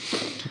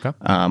 Okay.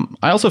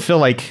 I also feel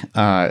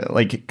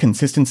like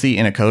consistency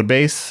in a code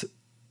base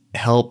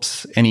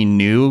helps any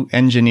new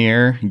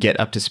engineer get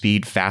up to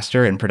speed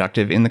faster and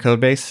productive in the code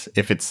base.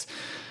 If it's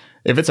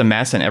a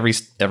mess and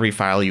every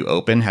file you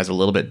open has a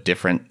little bit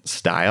different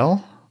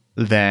style,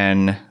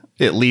 then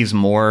it leaves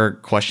more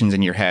questions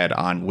in your head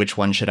on which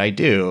one should I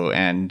do,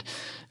 and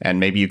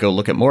maybe you go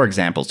look at more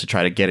examples to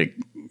try to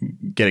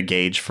get a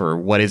gauge for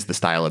what is the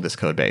style of this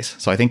code base.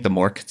 So I think the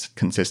more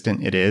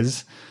consistent it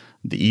is,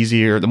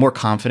 the more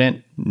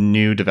confident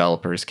new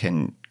developers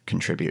can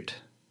contribute.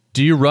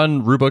 Do you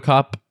run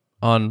Rubocop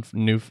on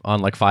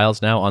like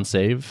files now on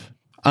save?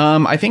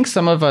 I think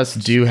some of us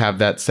do have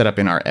that set up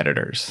in our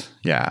editors.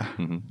 Yeah.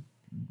 Mm-hmm.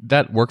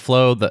 That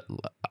workflow that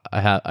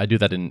I do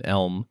that in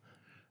Elm,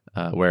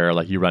 where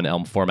like you run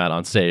Elm format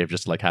on save,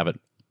 just to like have it,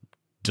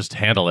 just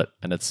handle it,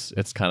 and it's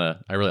kind of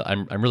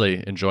I'm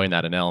really enjoying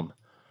that in Elm.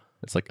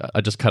 It's like I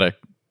just kind of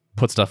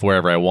put stuff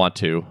wherever I want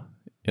to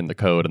in the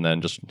code, and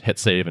then just hit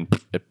save, and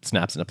it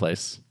snaps into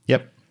place.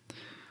 Yep.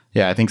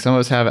 Yeah, I think some of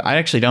us have it. I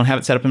actually don't have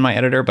it set up in my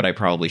editor, but I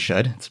probably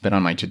should. It's been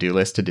on my to-do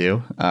list to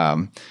do.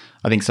 I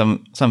think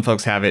some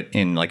folks have it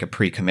in like a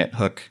pre-commit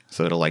hook,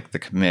 so it'll like the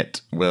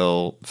commit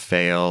will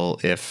fail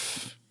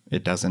if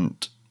it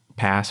doesn't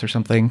pass or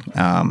something.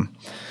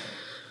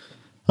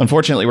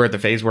 Unfortunately, we're at the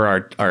phase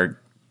where our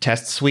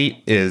test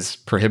suite is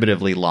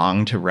prohibitively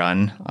long to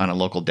run on a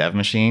local dev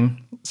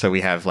machine. So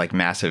we have like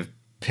massive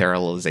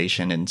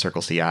parallelization in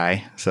Circle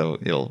CI. So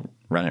it'll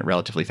run it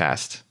relatively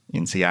fast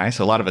in CI.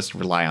 So a lot of us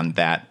rely on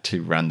that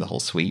to run the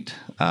whole suite.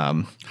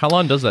 How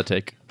long does that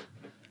take?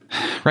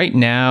 Right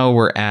now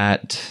we're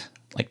at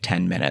like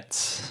 10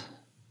 minutes.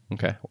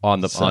 Okay.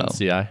 On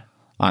CI?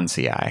 On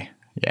CI,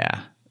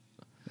 yeah.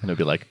 And it'll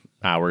be like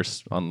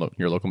hours on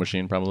your local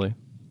machine probably?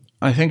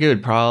 I think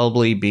it'd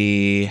probably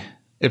be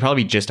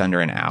just under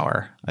an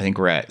hour. I think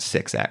we're at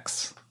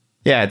 6x.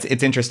 Yeah,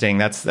 it's interesting.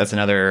 That's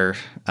another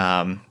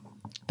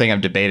thing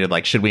I've debated.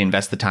 Like, should we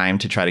invest the time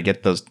to try to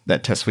get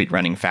that test suite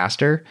running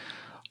faster,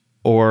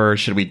 or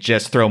should we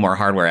just throw more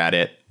hardware at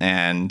it?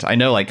 And I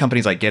know like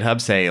companies like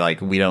GitHub say like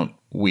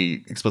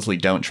we explicitly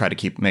don't try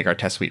to make our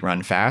test suite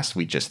run fast.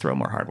 We just throw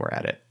more hardware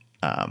at it.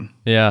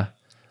 Yeah,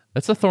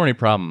 that's a thorny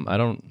problem.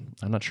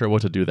 I'm not sure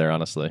what to do there,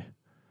 honestly.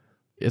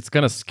 It's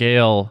gonna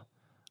scale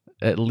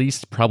at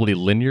least probably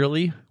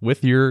linearly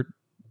with your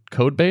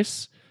code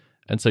base.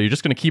 And so you're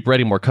just going to keep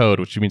writing more code,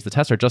 which means the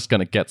tests are just going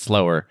to get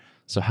slower.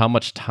 So how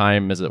much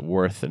time is it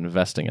worth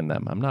investing in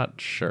them? I'm not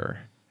sure.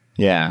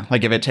 Yeah.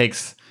 Like if it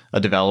takes a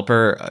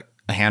developer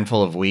a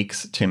handful of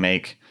weeks to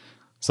make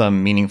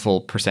some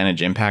meaningful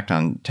percentage impact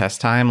on test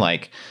time,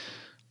 like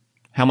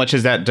how much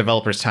is that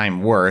developer's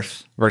time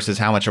worth versus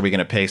how much are we going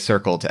to pay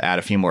Circle to add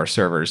a few more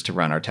servers to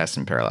run our tests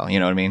in parallel? You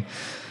know what I mean?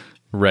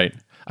 Right.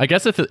 I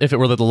guess if it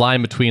were the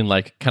line between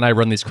like, can I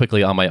run these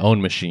quickly on my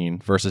own machine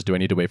versus do I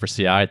need to wait for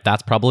CI?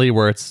 That's probably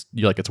where it's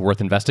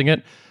worth investing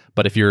it.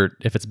 But if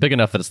it's big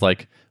enough that it's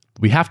like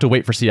we have to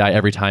wait for CI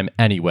every time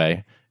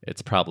anyway,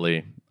 it's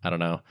probably, I don't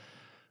know,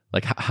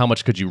 like how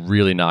much could you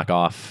really knock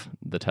off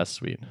the test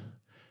suite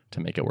to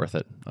make it worth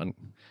it?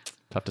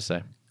 Tough to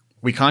say.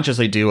 We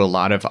consciously do a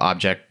lot of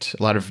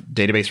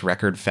database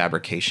record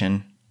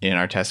fabrication in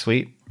our test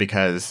suite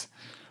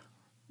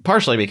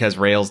partially because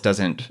Rails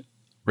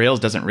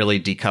doesn't really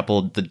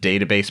decouple the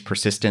database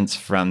persistence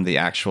from the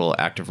actual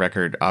active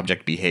record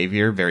object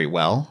behavior very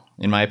well,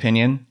 in my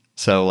opinion.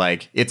 So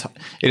like it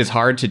is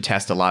hard to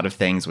test a lot of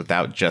things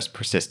without just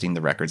persisting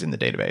the records in the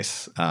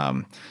database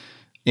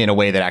in a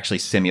way that actually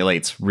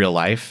simulates real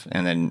life.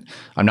 And then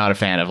I'm not a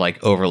fan of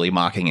like overly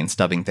mocking and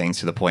stubbing things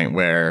to the point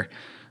where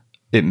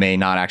it may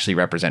not actually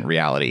represent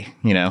reality.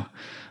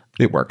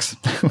 it works.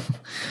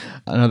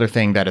 Another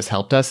thing that has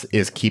helped us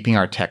is keeping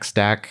our tech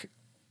stack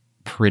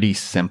pretty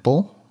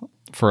simple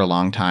for a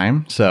long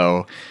time.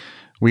 So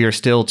we are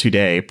still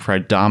today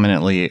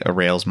predominantly a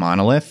Rails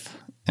monolith,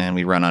 and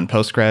we run on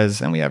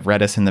Postgres, and we have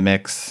Redis in the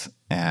mix,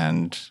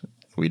 and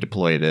we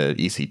deploy to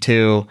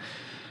EC2.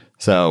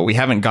 So we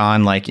haven't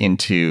gone like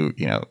into,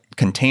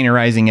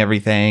 containerizing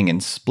everything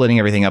and splitting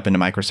everything up into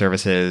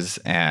microservices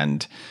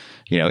and,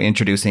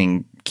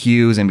 introducing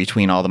queues in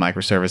between all the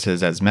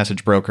microservices as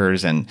message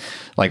brokers and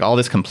like all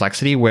this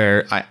complexity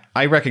where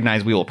I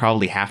recognize we will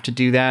probably have to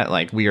do that.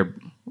 Like we're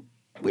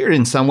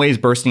in some ways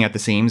bursting at the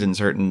seams in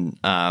certain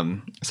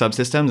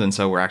subsystems. And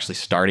so we're actually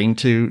starting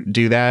to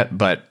do that,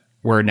 but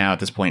we're now at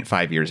this point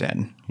 5 years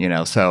in,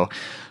 so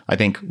I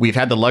think we've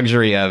had the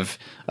luxury of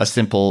a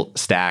simple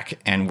stack,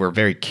 and we're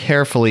very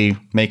carefully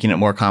making it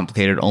more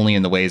complicated only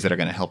in the ways that are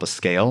going to help us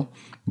scale,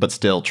 but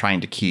still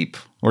trying to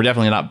we're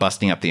definitely not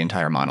busting up the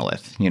entire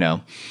monolith.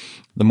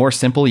 The more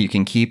simple you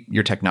can keep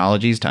your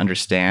technologies to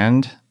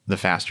understand, the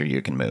faster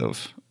you can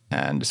move.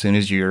 And as soon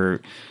as you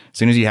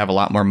have a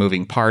lot more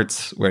moving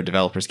parts where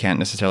developers can't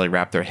necessarily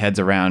wrap their heads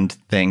around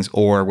things,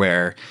 or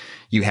where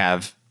you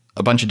have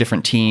a bunch of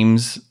different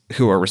teams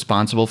who are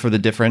responsible for the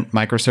different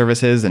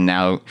microservices, and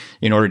now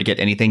in order to get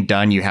anything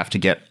done, you have to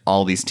get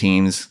all these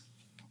teams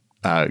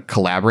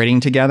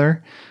collaborating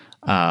together.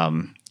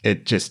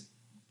 It just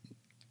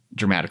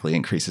dramatically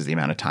increases the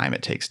amount of time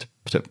it takes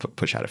to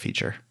push out a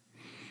feature.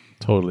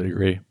 Totally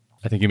agree.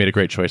 I think you made a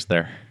great choice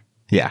there.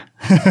 Yeah.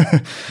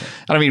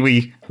 I mean,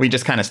 we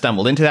just kind of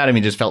stumbled into that. I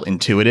mean, it just felt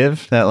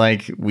intuitive that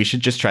like we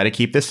should just try to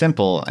keep this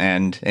simple.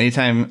 And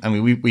anytime, I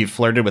mean, we've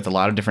flirted with a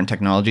lot of different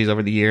technologies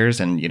over the years,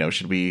 and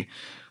should we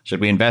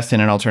invest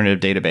in an alternative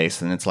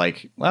database? And it's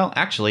like, well,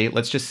 actually,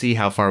 let's just see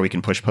how far we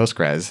can push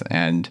Postgres,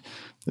 and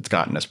it's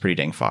gotten us pretty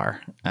dang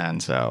far.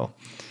 And so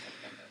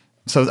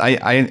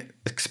I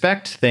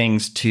expect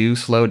things to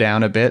slow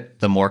down a bit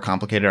the more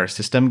complicated our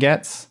system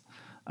gets,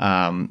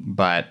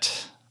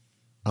 but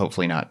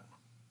hopefully not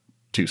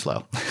too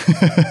slow.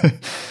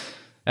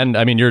 And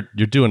I mean, you're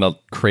doing a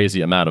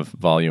crazy amount of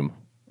volume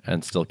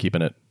and still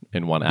keeping it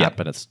in one app,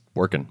 and it's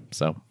working.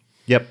 So,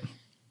 yep.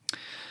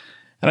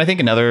 And I think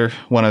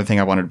one other thing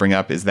I wanted to bring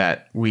up is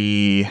that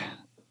we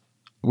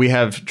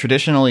have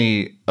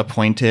traditionally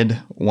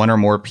appointed one or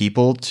more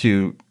people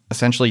to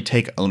essentially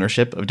take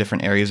ownership of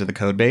different areas of the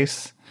code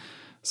base.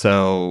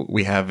 So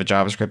we have a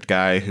JavaScript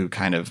guy who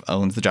kind of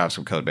owns the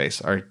JavaScript code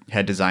base. Our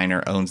head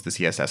designer owns the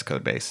CSS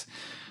code base.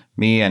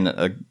 Me and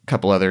a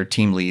couple other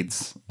team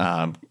leads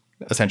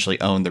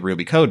essentially own the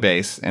Ruby code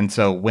base. And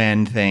so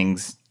when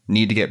things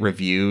need to get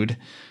reviewed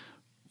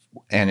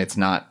and it's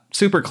not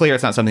super clear,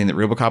 it's not something that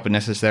Rubicop would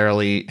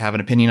necessarily have an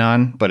opinion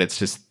on, but it's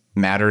just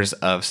matters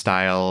of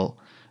style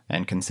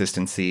and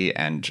consistency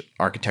and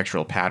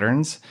architectural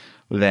patterns,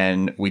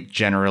 then we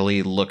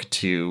generally look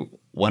to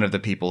one of the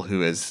people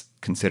who is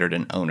considered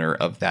an owner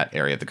of that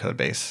area of the code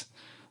base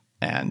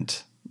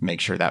and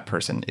make sure that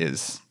person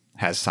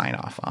has sign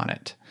off on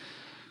it.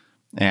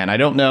 And I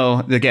don't know,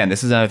 again,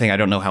 this is another thing, I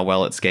don't know how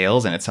well it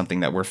scales, and it's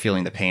something that we're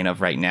feeling the pain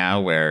of right now,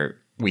 where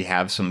we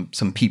have some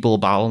people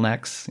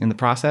bottlenecks in the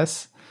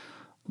process.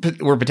 But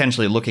we're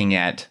potentially looking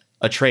at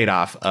a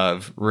trade-off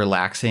of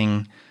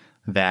relaxing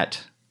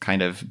that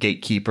kind of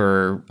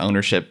gatekeeper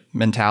ownership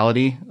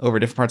mentality over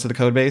different parts of the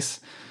code base.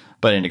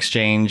 But in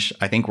exchange,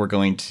 I think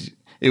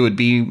it would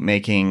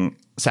be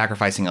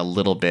sacrificing a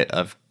little bit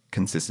of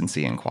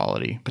consistency and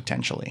quality,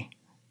 potentially.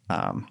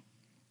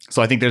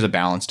 So I think there's a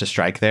balance to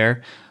strike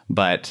there.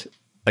 But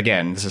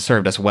again, this has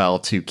served us well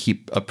to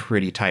keep a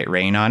pretty tight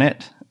rein on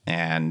it.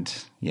 And,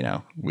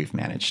 we've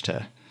managed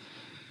to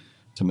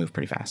move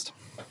pretty fast.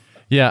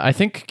 Yeah, I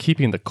think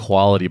keeping the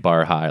quality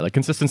bar high, like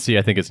consistency,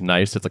 I think is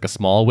nice. It's like a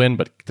small win,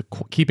 but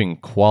keeping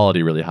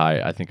quality really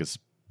high, I think is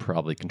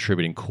probably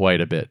contributing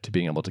quite a bit to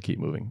being able to keep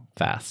moving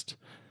fast.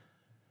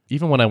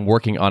 Even when I'm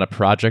working on a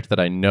project that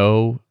I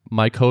know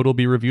my code will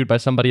be reviewed by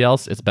somebody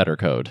else, it's better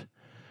code.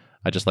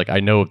 I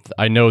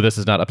know this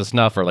is not up to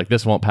snuff, or like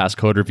this won't pass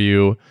code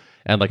review.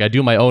 And like I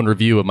do my own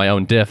review of my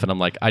own diff, and I'm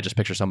like, I just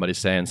picture somebody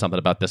saying something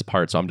about this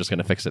part, so I'm just going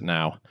to fix it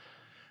now.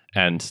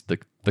 And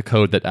the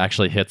code that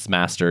actually hits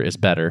master is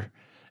better.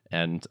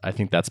 And I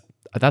think that's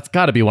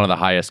got to be one of the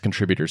highest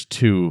contributors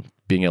to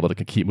being able to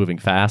keep moving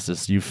fast,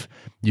 is you've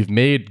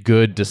made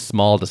good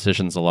small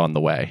decisions along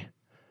the way.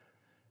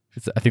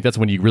 I think that's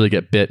when you really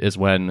get bit, is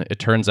when it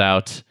turns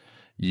out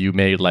you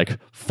made like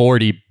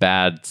 40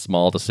 bad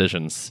small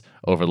decisions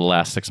over the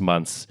last 6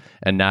 months,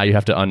 and now you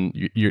have to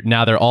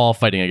now they're all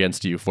fighting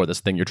against you for this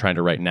thing you're trying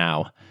to write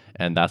now,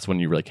 and that's when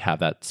you really have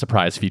that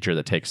surprise feature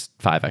that takes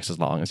 5x as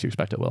long as you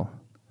expect it will.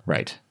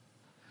 Right.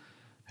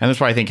 And that's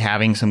why I think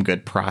having some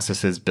good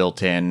processes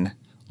built in,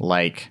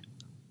 like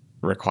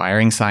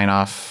requiring sign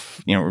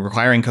off,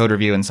 requiring code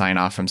review and sign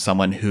off from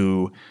someone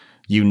who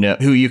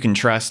who you can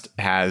trust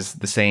has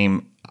the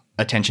same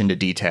attention to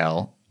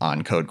detail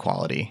on code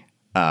quality,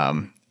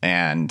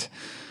 and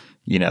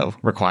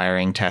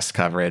requiring test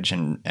coverage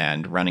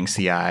and running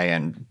CI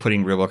and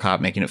putting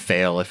Rubicop, making it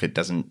fail if it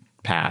doesn't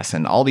pass,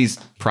 and all these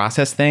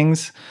process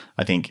things,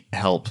 I think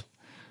help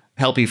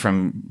help you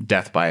from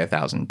death by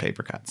 1,000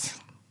 paper cuts.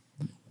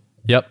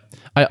 Yep.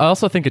 I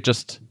also think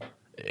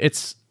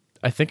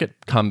I think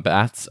it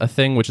combats a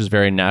thing which is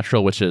very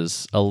natural, which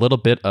is a little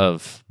bit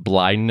of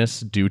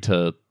blindness due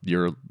to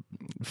your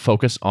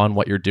focus on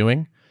what you're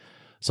doing.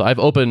 So I've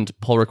opened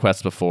pull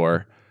requests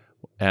before,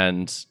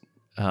 and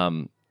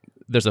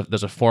there's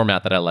a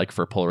format that I like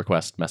for pull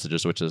request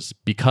messages, which is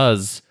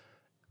because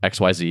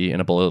XYZ in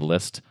a bulleted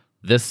list,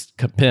 this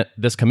commit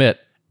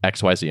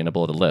XYZ in a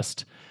bulleted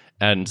list.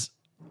 And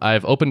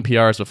I've opened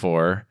PRs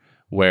before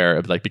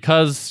where like,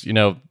 because,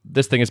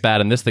 this thing is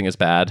bad and this thing is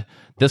bad,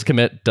 this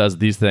commit does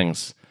these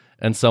things.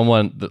 And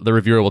the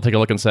reviewer will take a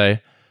look and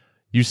say,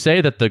 you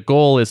say that the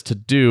goal is to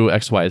do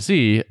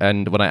XYZ.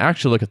 And when I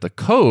actually look at the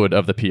code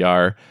of the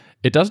PR,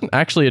 it doesn't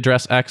actually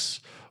address X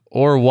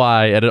or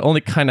Y, and it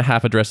only kind of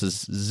half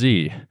addresses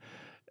Z.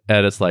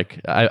 And it's like,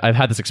 I've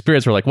had this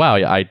experience where like, wow,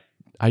 yeah,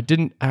 I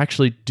didn't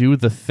actually do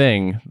the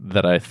thing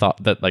that I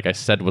thought that like I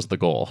said was the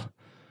goal.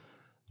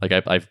 Like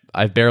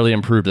I've barely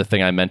improved the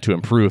thing I meant to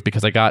improve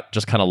because I got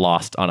just kind of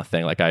lost on a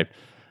thing. Like I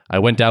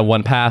went down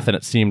one path and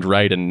it seemed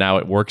right, and now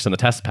it works in the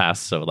test pass.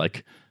 So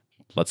like,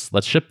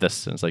 let's ship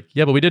this. And it's like,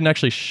 yeah, but we didn't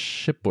actually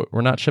ship.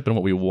 We're not shipping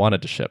what we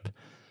wanted to ship.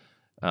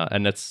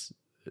 And I think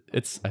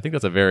that's I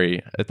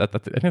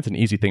think it's an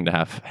easy thing to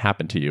have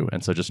happen to you.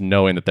 And so just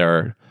knowing that there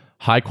are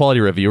high quality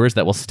reviewers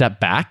that will step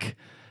back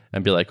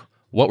and be like,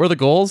 what were the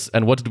goals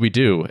and what did we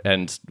do?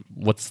 And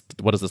what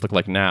does this look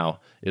like now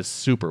is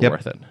super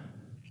worth it.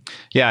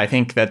 Yeah, I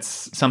think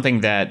that's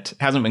something that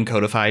hasn't been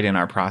codified in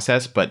our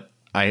process, but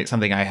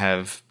something I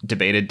have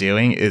debated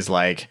doing is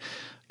like,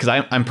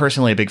 because I'm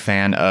personally a big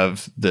fan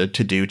of the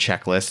to-do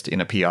checklist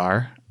in a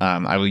PR.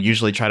 I will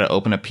usually try to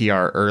open a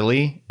PR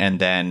early and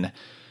then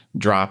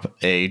drop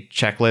a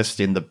checklist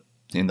in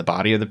the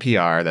body of the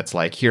PR that's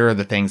like, here are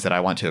the things that I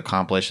want to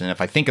accomplish. And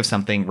if I think of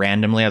something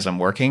randomly as I'm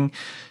working,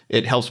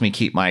 it helps me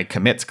keep my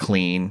commits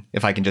clean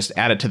if I can just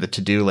add it to the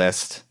to-do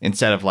list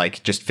instead of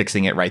like just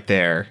fixing it right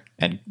there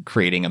and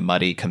creating a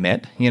muddy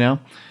commit,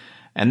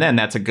 And then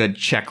that's a good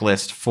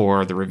checklist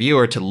for the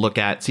reviewer to look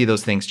at, see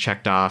those things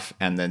checked off,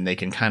 and then they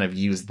can kind of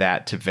use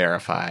that to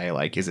verify,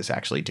 like, is this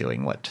actually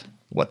doing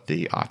what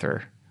the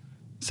author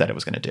said it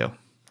was going to do?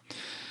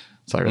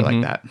 So I really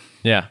like that.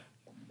 Yeah.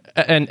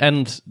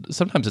 And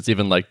sometimes it's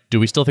even like, do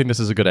we still think this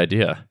is a good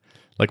idea?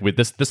 Like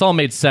this all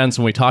made sense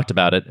when we talked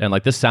about it, and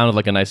like this sounded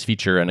like a nice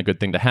feature and a good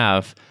thing to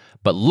have.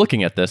 But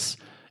looking at this,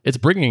 it's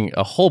bringing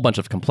a whole bunch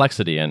of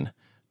complexity in.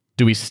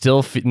 Do we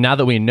still, now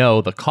that we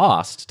know the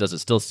cost, does it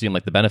still seem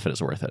like the benefit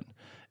is worth it?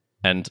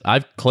 And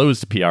I've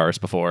closed PRs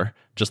before,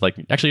 just like,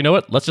 actually, you know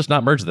what? Let's just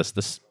not merge this.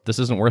 This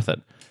isn't worth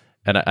it.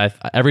 And I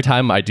every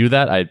time I do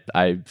that,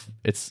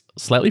 it's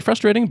slightly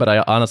frustrating, but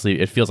honestly,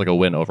 it feels like a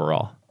win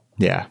overall.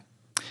 Yeah.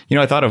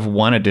 I thought of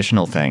one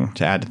additional thing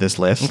to add to this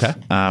list. Okay.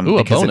 Ooh,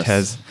 a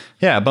bonus.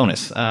 A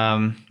bonus.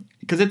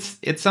 Because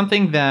it's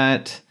something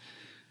that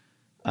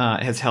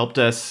has helped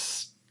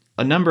us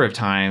a number of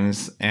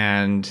times,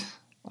 and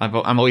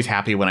I'm always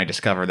happy when I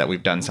discover that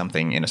we've done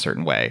something in a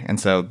certain way. And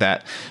so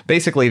that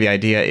basically the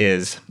idea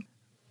is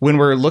when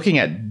we're looking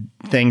at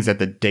things at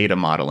the data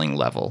modeling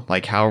level,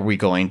 like how are we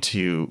going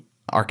to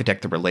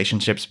architect the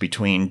relationships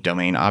between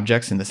domain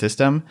objects in the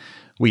system,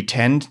 we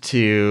tend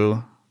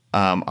to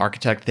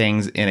architect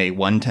things in a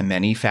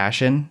one-to-many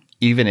fashion,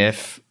 even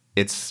if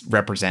it's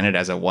represented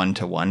as a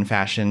one-to-one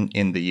fashion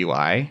in the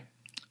UI.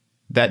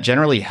 That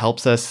generally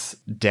helps us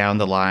down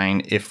the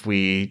line if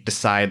we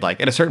decide,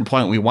 like, at a certain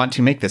point, we want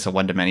to make this a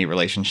one-to-many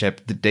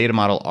relationship. The data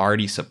model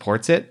already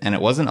supports it, and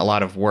it wasn't a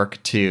lot of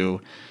work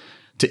to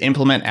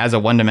implement as a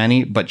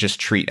one-to-many, but just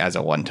treat as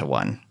a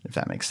one-to-one, if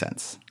that makes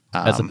sense.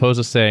 As opposed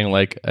to saying,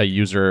 like, a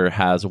user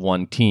has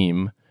one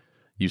team,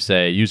 you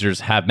say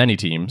users have many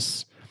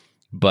teams,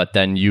 but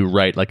then you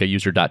write like a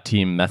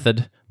user.team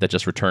method that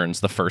just returns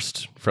the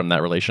first from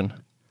that relation.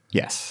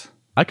 Yes.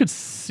 I could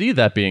see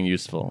that being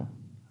useful.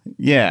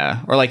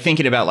 Yeah. Or like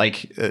thinking about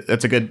like,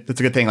 that's a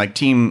good thing, like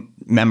team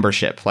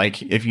membership.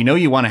 Like if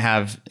you want to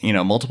have,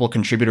 multiple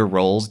contributor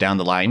roles down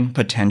the line,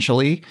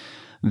 potentially,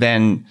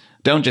 then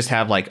don't just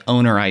have like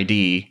owner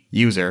ID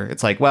user.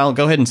 It's like, well,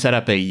 go ahead and set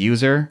up a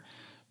user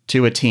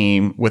to a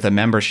team with a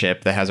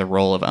membership that has a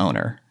role of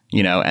owner,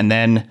 and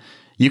then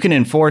you can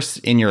enforce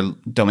in your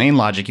domain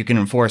logic, you can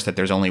enforce that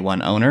there's only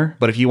one owner.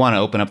 But if you want to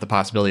open up the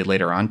possibility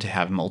later on to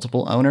have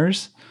multiple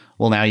owners,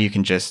 well, now you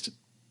can just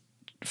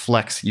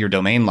flex your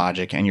domain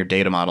logic and your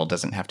data model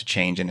doesn't have to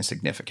change in a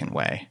significant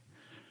way.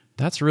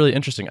 That's really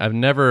interesting. I've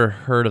never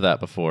heard of that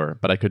before,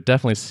 but I could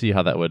definitely see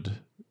how that would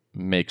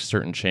make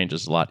certain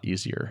changes a lot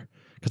easier.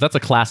 Because that's a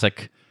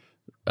classic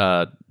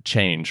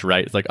change,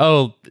 right? It's like,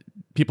 oh,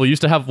 there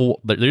used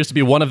to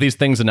be one of these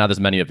things and now there's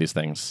many of these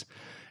things.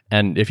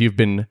 And if you've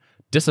been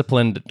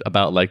disciplined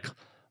about like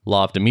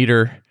law of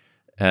Demeter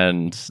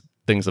and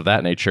things of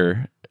that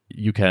nature,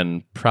 you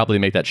can probably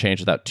make that change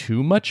without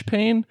too much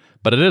pain,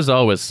 but it is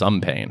always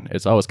some pain.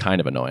 It's always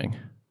kind of annoying.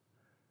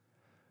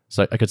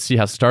 So I could see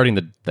how starting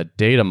the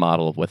data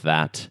model with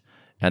that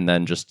and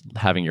then just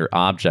having your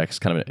objects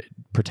kind of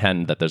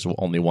pretend that there's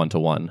only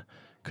one-to-one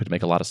could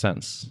make a lot of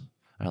sense.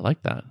 I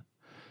like that.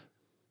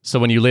 So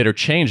when you later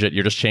change it,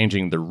 you're just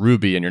changing the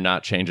Ruby and you're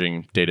not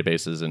changing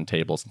databases and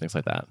tables and things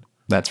like that.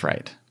 That's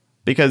right.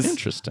 Because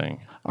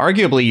interesting.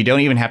 Arguably, you don't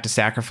even have to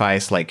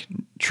sacrifice like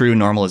true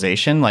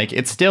normalization. Like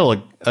it's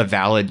still a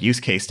valid use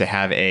case to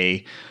have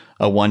a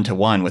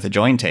one-to-one with a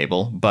join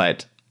table,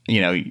 but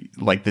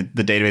like the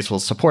database will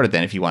support it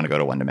then if you want to go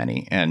to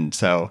one-to-many. And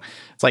so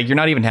it's like you're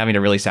not even having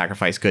to really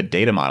sacrifice good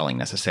data modeling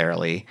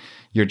necessarily.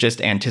 You're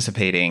just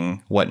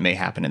anticipating what may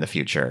happen in the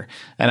future.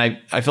 And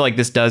I feel like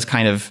this does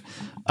kind of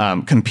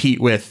compete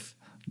with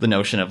the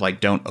notion of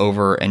like don't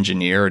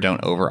over-engineer or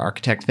don't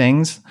over-architect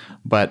things.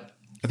 But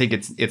I think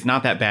it's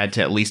not that bad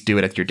to at least do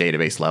it at your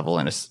database level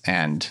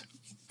and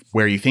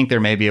where you think there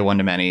may be a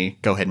one-to-many,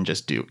 go ahead and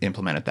just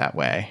implement it that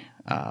way.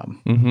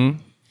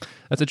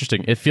 That's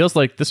interesting. This feels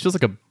like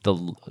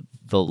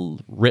the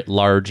writ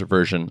large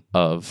version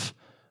of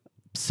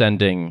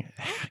sending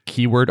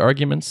keyword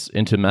arguments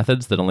into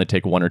methods that only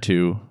take one or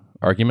two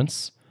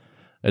arguments.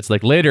 It's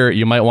like later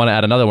you might want to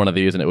add another one of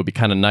these, and it would be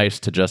kind of nice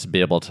to just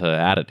be able to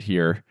add it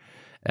here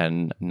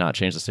and not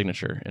change the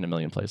signature in a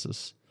million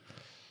places.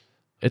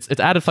 It's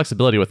added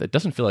flexibility with it. It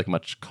doesn't feel like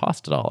much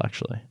cost at all,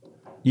 actually.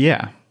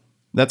 Yeah,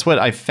 that's what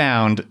I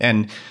found.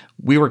 And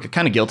we were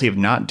kind of guilty of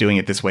not doing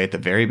it this way at the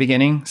very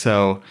beginning.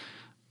 So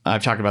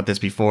I've talked about this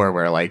before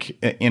where like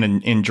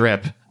in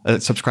Drip, a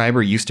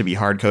subscriber used to be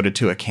hard-coded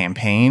to a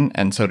campaign,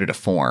 and so did a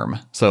form.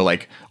 So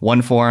like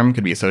one form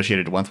could be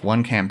associated with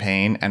one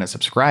campaign, and a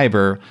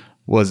subscriber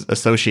was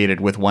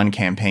associated with one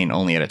campaign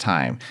only at a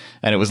time.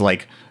 And it was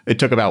like, it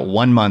took about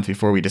 1 month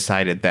before we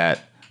decided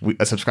that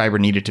a subscriber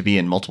needed to be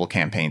in multiple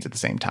campaigns at the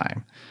same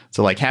time.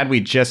 So like had we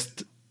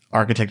just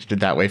architected it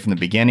that way from the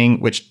beginning,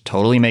 which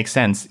totally makes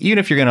sense, even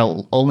if you're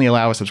going to only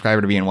allow a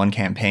subscriber to be in one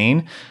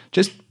campaign,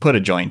 just put a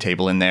join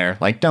table in there.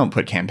 Like don't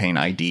put campaign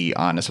ID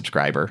on a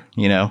subscriber,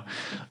 and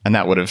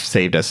that would have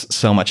saved us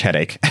so much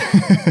headache.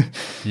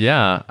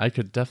 Yeah, I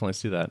could definitely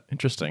see that.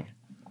 Interesting.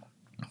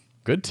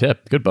 Good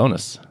tip. Good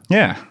bonus.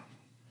 Yeah.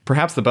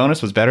 Perhaps the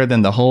bonus was better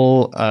than the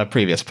whole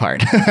previous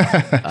part.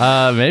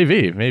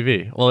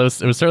 Maybe. Well, it was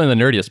certainly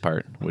the nerdiest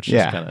part, which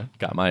just kind of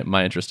got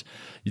my interest.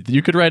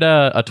 You could write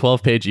a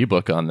 12-page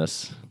ebook on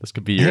this. This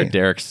could be your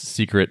Derek's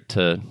secret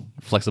to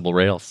flexible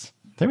Rails.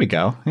 There we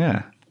go.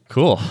 Yeah.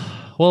 Cool.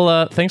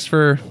 Well, thanks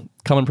for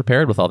coming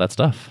prepared with all that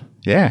stuff.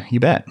 Yeah, you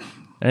bet.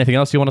 Anything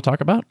else you want to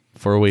talk about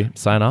before we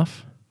sign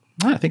off?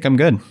 I think I'm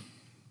good.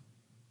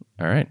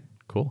 All right.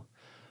 Cool.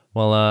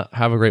 Well,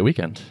 have a great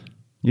weekend.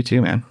 You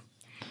too, man.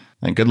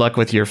 And good luck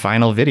with your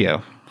final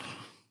video.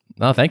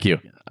 Oh, thank you.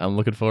 I'm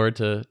looking forward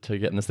to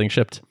getting this thing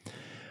shipped.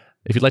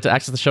 If you'd like to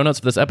access the show notes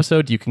for this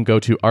episode, you can go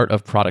to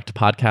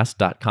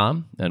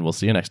artofproductpodcast.com, and we'll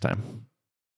see you next time.